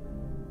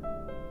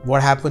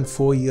 What happened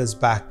 4 years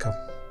back,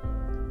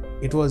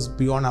 it was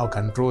beyond our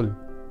control.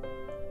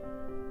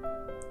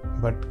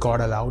 But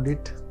God allowed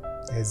it,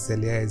 as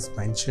Zelia has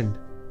mentioned.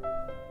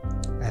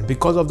 And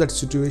because of that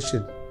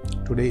situation,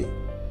 today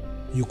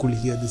you could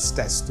hear this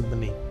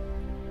testimony.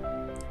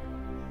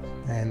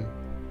 And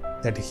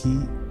that He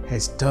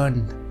has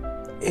turned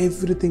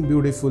everything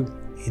beautiful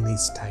in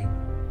His time.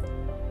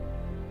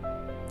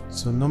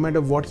 So no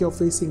matter what you're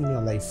facing in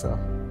your life,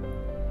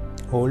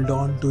 hold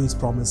on to His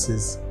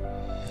promises,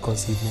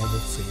 because He never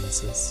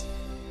fails us.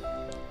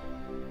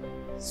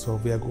 So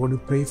we are going to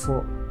pray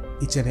for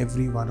each and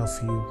every one of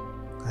you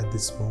at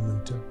this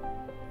moment.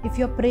 If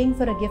you're praying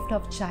for a gift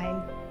of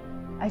child,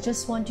 I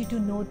just want you to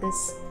know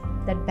this,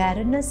 that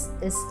barrenness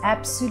is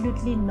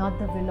absolutely not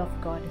the will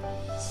of God.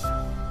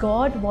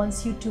 God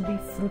wants you to be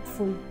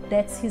fruitful.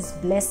 That's His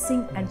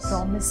blessing and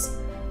promise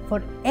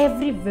for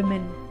every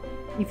woman.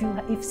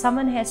 If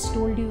someone has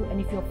told you, and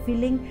if you're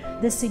feeling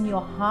this in your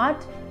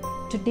heart,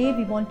 today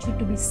we want you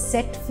to be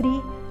set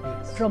free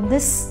from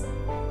this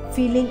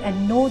feeling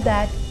and know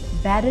that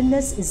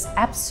barrenness is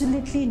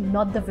absolutely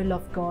not the will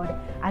of God,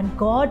 and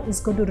God is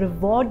going to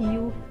reward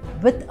you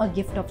with a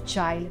gift of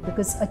child,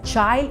 because a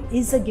child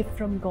is a gift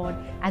from God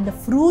and the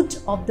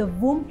fruit of the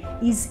womb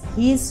is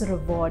His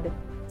reward.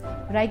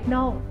 Right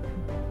now,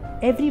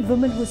 every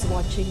woman who's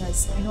watching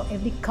us,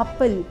 every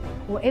couple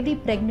or every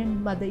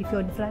pregnant mother, if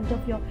you're in front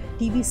of your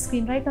TV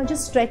screen right now,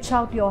 just stretch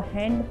out your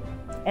hand.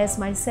 As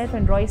myself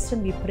and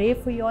Royston, we pray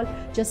for you all.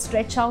 Just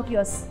stretch out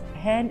your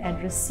hand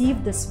and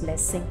receive this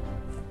blessing.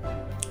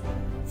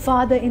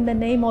 Father, in the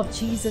name of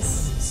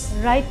Jesus,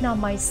 right now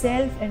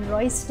myself and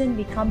Royston,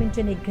 we come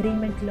into an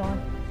agreement, Lord,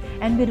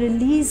 and we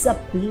release a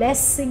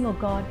blessing, oh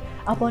God,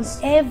 upon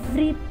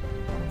every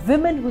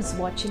woman who's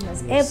watching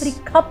us, every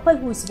couple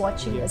who's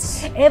watching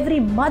us, every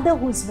mother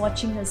who's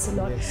watching us,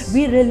 Lord.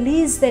 We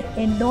release that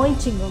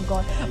anointing, oh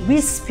God.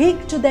 We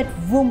speak to that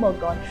womb, oh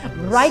God.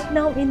 Right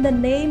now, in the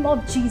name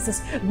of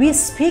Jesus, we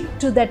speak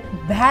to that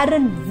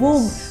barren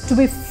womb to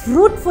be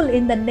fruitful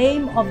in the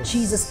name of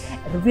Jesus.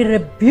 We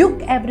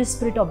rebuke every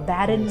spirit of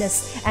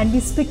barrenness and we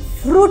speak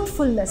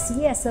fruitfulness.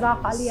 Yes,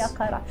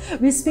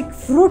 we speak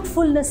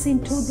fruitfulness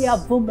into their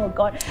womb, oh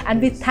God.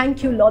 And we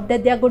thank you, Lord,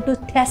 that they are going to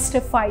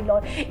testify,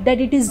 Lord, that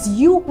it is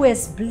you who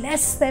has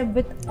blessed them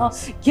with a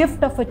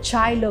gift of a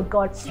child, oh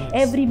God.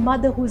 Every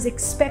mother who is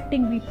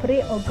expecting, we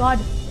pray, oh God,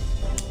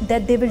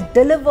 that they will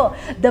deliver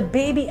the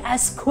baby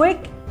as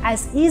quick,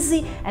 as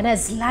easy and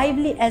as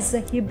lively as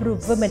the Hebrew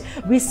women.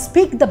 We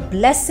speak the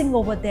blessing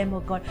over them, oh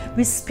God.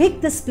 We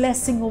speak this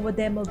blessing over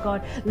them, oh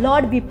God.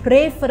 Lord, we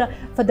pray for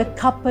the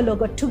couple, oh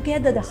God,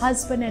 together, the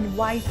husband and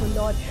wife, oh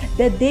Lord,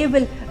 that they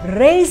will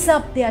raise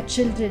up their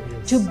children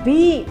to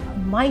be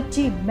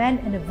mighty men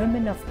and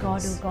women of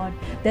God, oh God.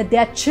 That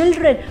their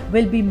children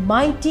will be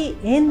mighty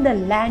in the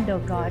land, oh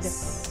God.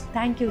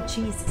 Thank you,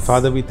 Jesus.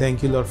 Father, we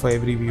thank you, Lord, for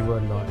every viewer,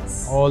 Lord.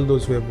 All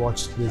those who have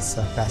watched this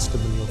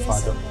testimony, oh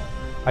Father.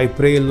 I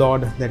pray,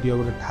 Lord, that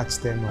you're going to touch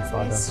them, oh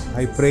Father.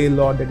 I pray,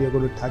 Lord, that you're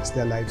going to touch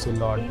their lives, oh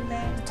Lord.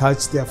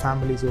 Touch their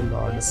families, oh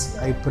Lord.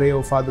 I pray,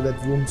 oh Father,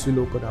 that wombs will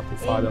open up, oh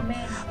Father.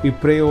 We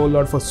pray, oh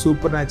Lord, for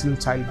supernatural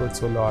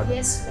childbirths, oh Lord.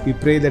 We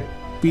pray that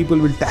people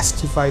will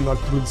testify, Lord,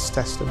 through this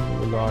testimony,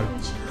 oh Lord.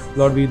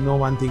 Lord, we know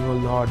one thing, oh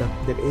Lord,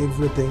 that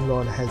everything,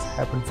 Lord, has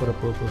happened for a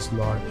purpose,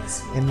 Lord.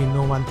 And we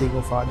know one thing,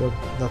 oh Father,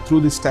 that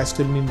through this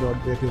testimony,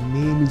 Lord, that your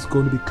name is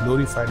going to be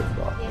glorified, oh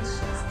Lord.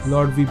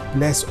 Lord, we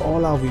bless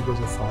all our viewers,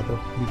 oh Father.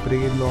 We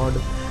pray, Lord,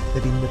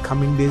 that in the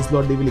coming days,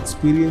 Lord, they will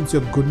experience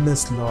your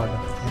goodness, Lord.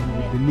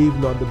 And we believe,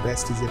 Lord, the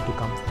best is yet to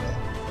come for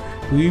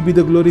them. To you be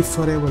the glory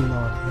forever,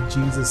 Lord. In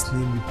Jesus'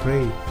 name we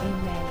pray.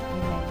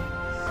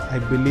 Amen. I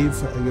believe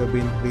you have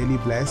been really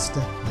blessed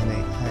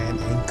and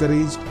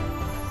encouraged.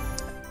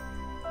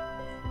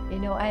 You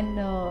know, and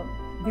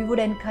we would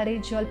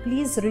encourage you all,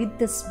 please read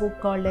this book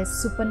called as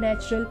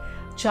Supernatural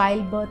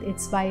Childbirth.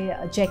 It's by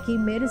Jackie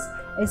Mears.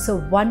 It's a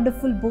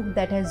wonderful book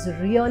that has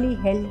really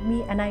helped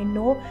me, and I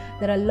know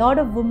there are a lot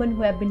of women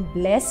who have been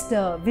blessed,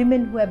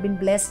 women who have been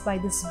blessed by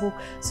this book.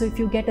 So if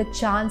you get a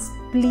chance,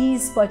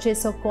 please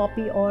purchase a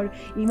copy, or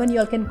even you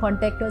all can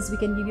contact us, we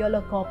can give you all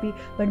a copy.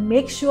 But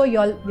make sure you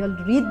all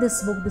read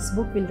this book. This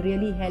book will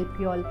really help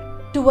you all.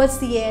 Towards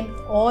the end,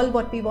 all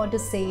what we want to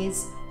say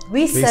is,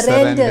 we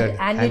surrendered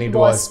and it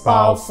was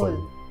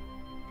powerful.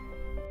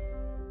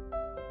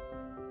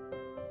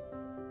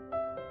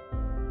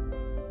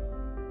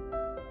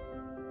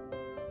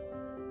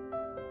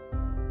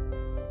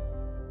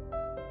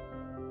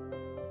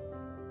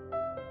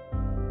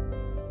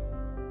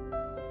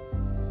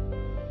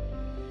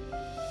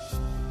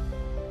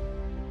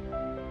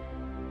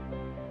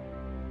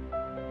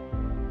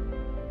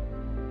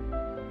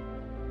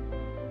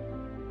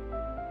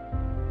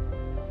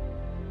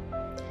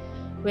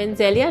 When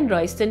Zelia and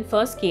Royston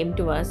first came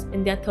to us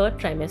in their third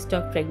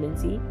trimester of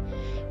pregnancy,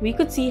 we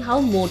could see how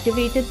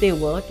motivated they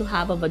were to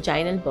have a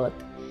vaginal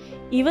birth,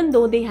 even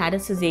though they had a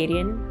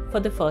cesarean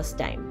for the first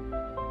time.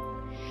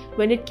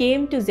 When it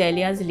came to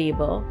Zelia's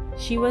labor,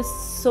 she was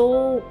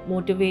so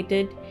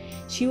motivated,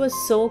 she was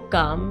so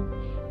calm,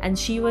 and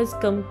she was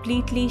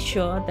completely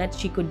sure that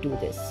she could do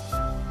this.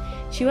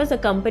 She was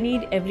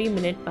accompanied every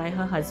minute by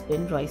her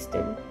husband,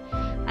 Royston,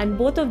 and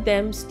both of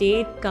them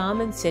stayed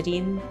calm and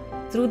serene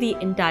through the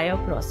entire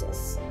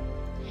process.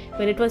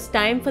 When it was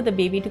time for the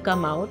baby to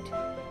come out,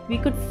 we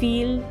could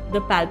feel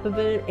the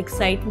palpable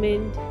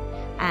excitement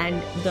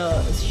and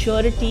the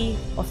surety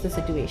of the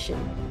situation.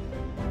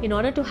 In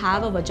order to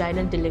have a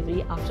vaginal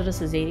delivery after a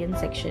cesarean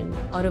section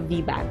or a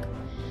VBAC,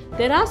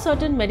 there are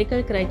certain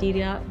medical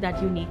criteria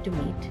that you need to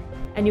meet,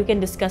 and you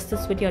can discuss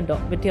this with your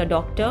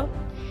doctor,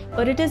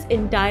 but it is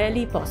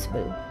entirely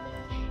possible.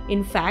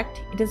 In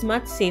fact, it is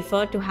much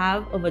safer to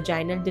have a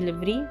vaginal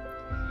delivery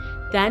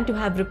than to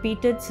have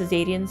repeated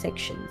cesarean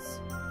sections.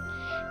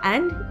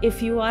 And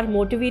if you are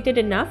motivated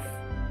enough,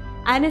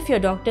 and if your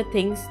doctor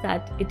thinks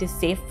that it is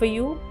safe for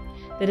you,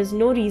 there is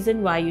no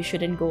reason why you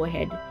shouldn't go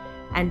ahead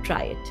and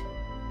try it.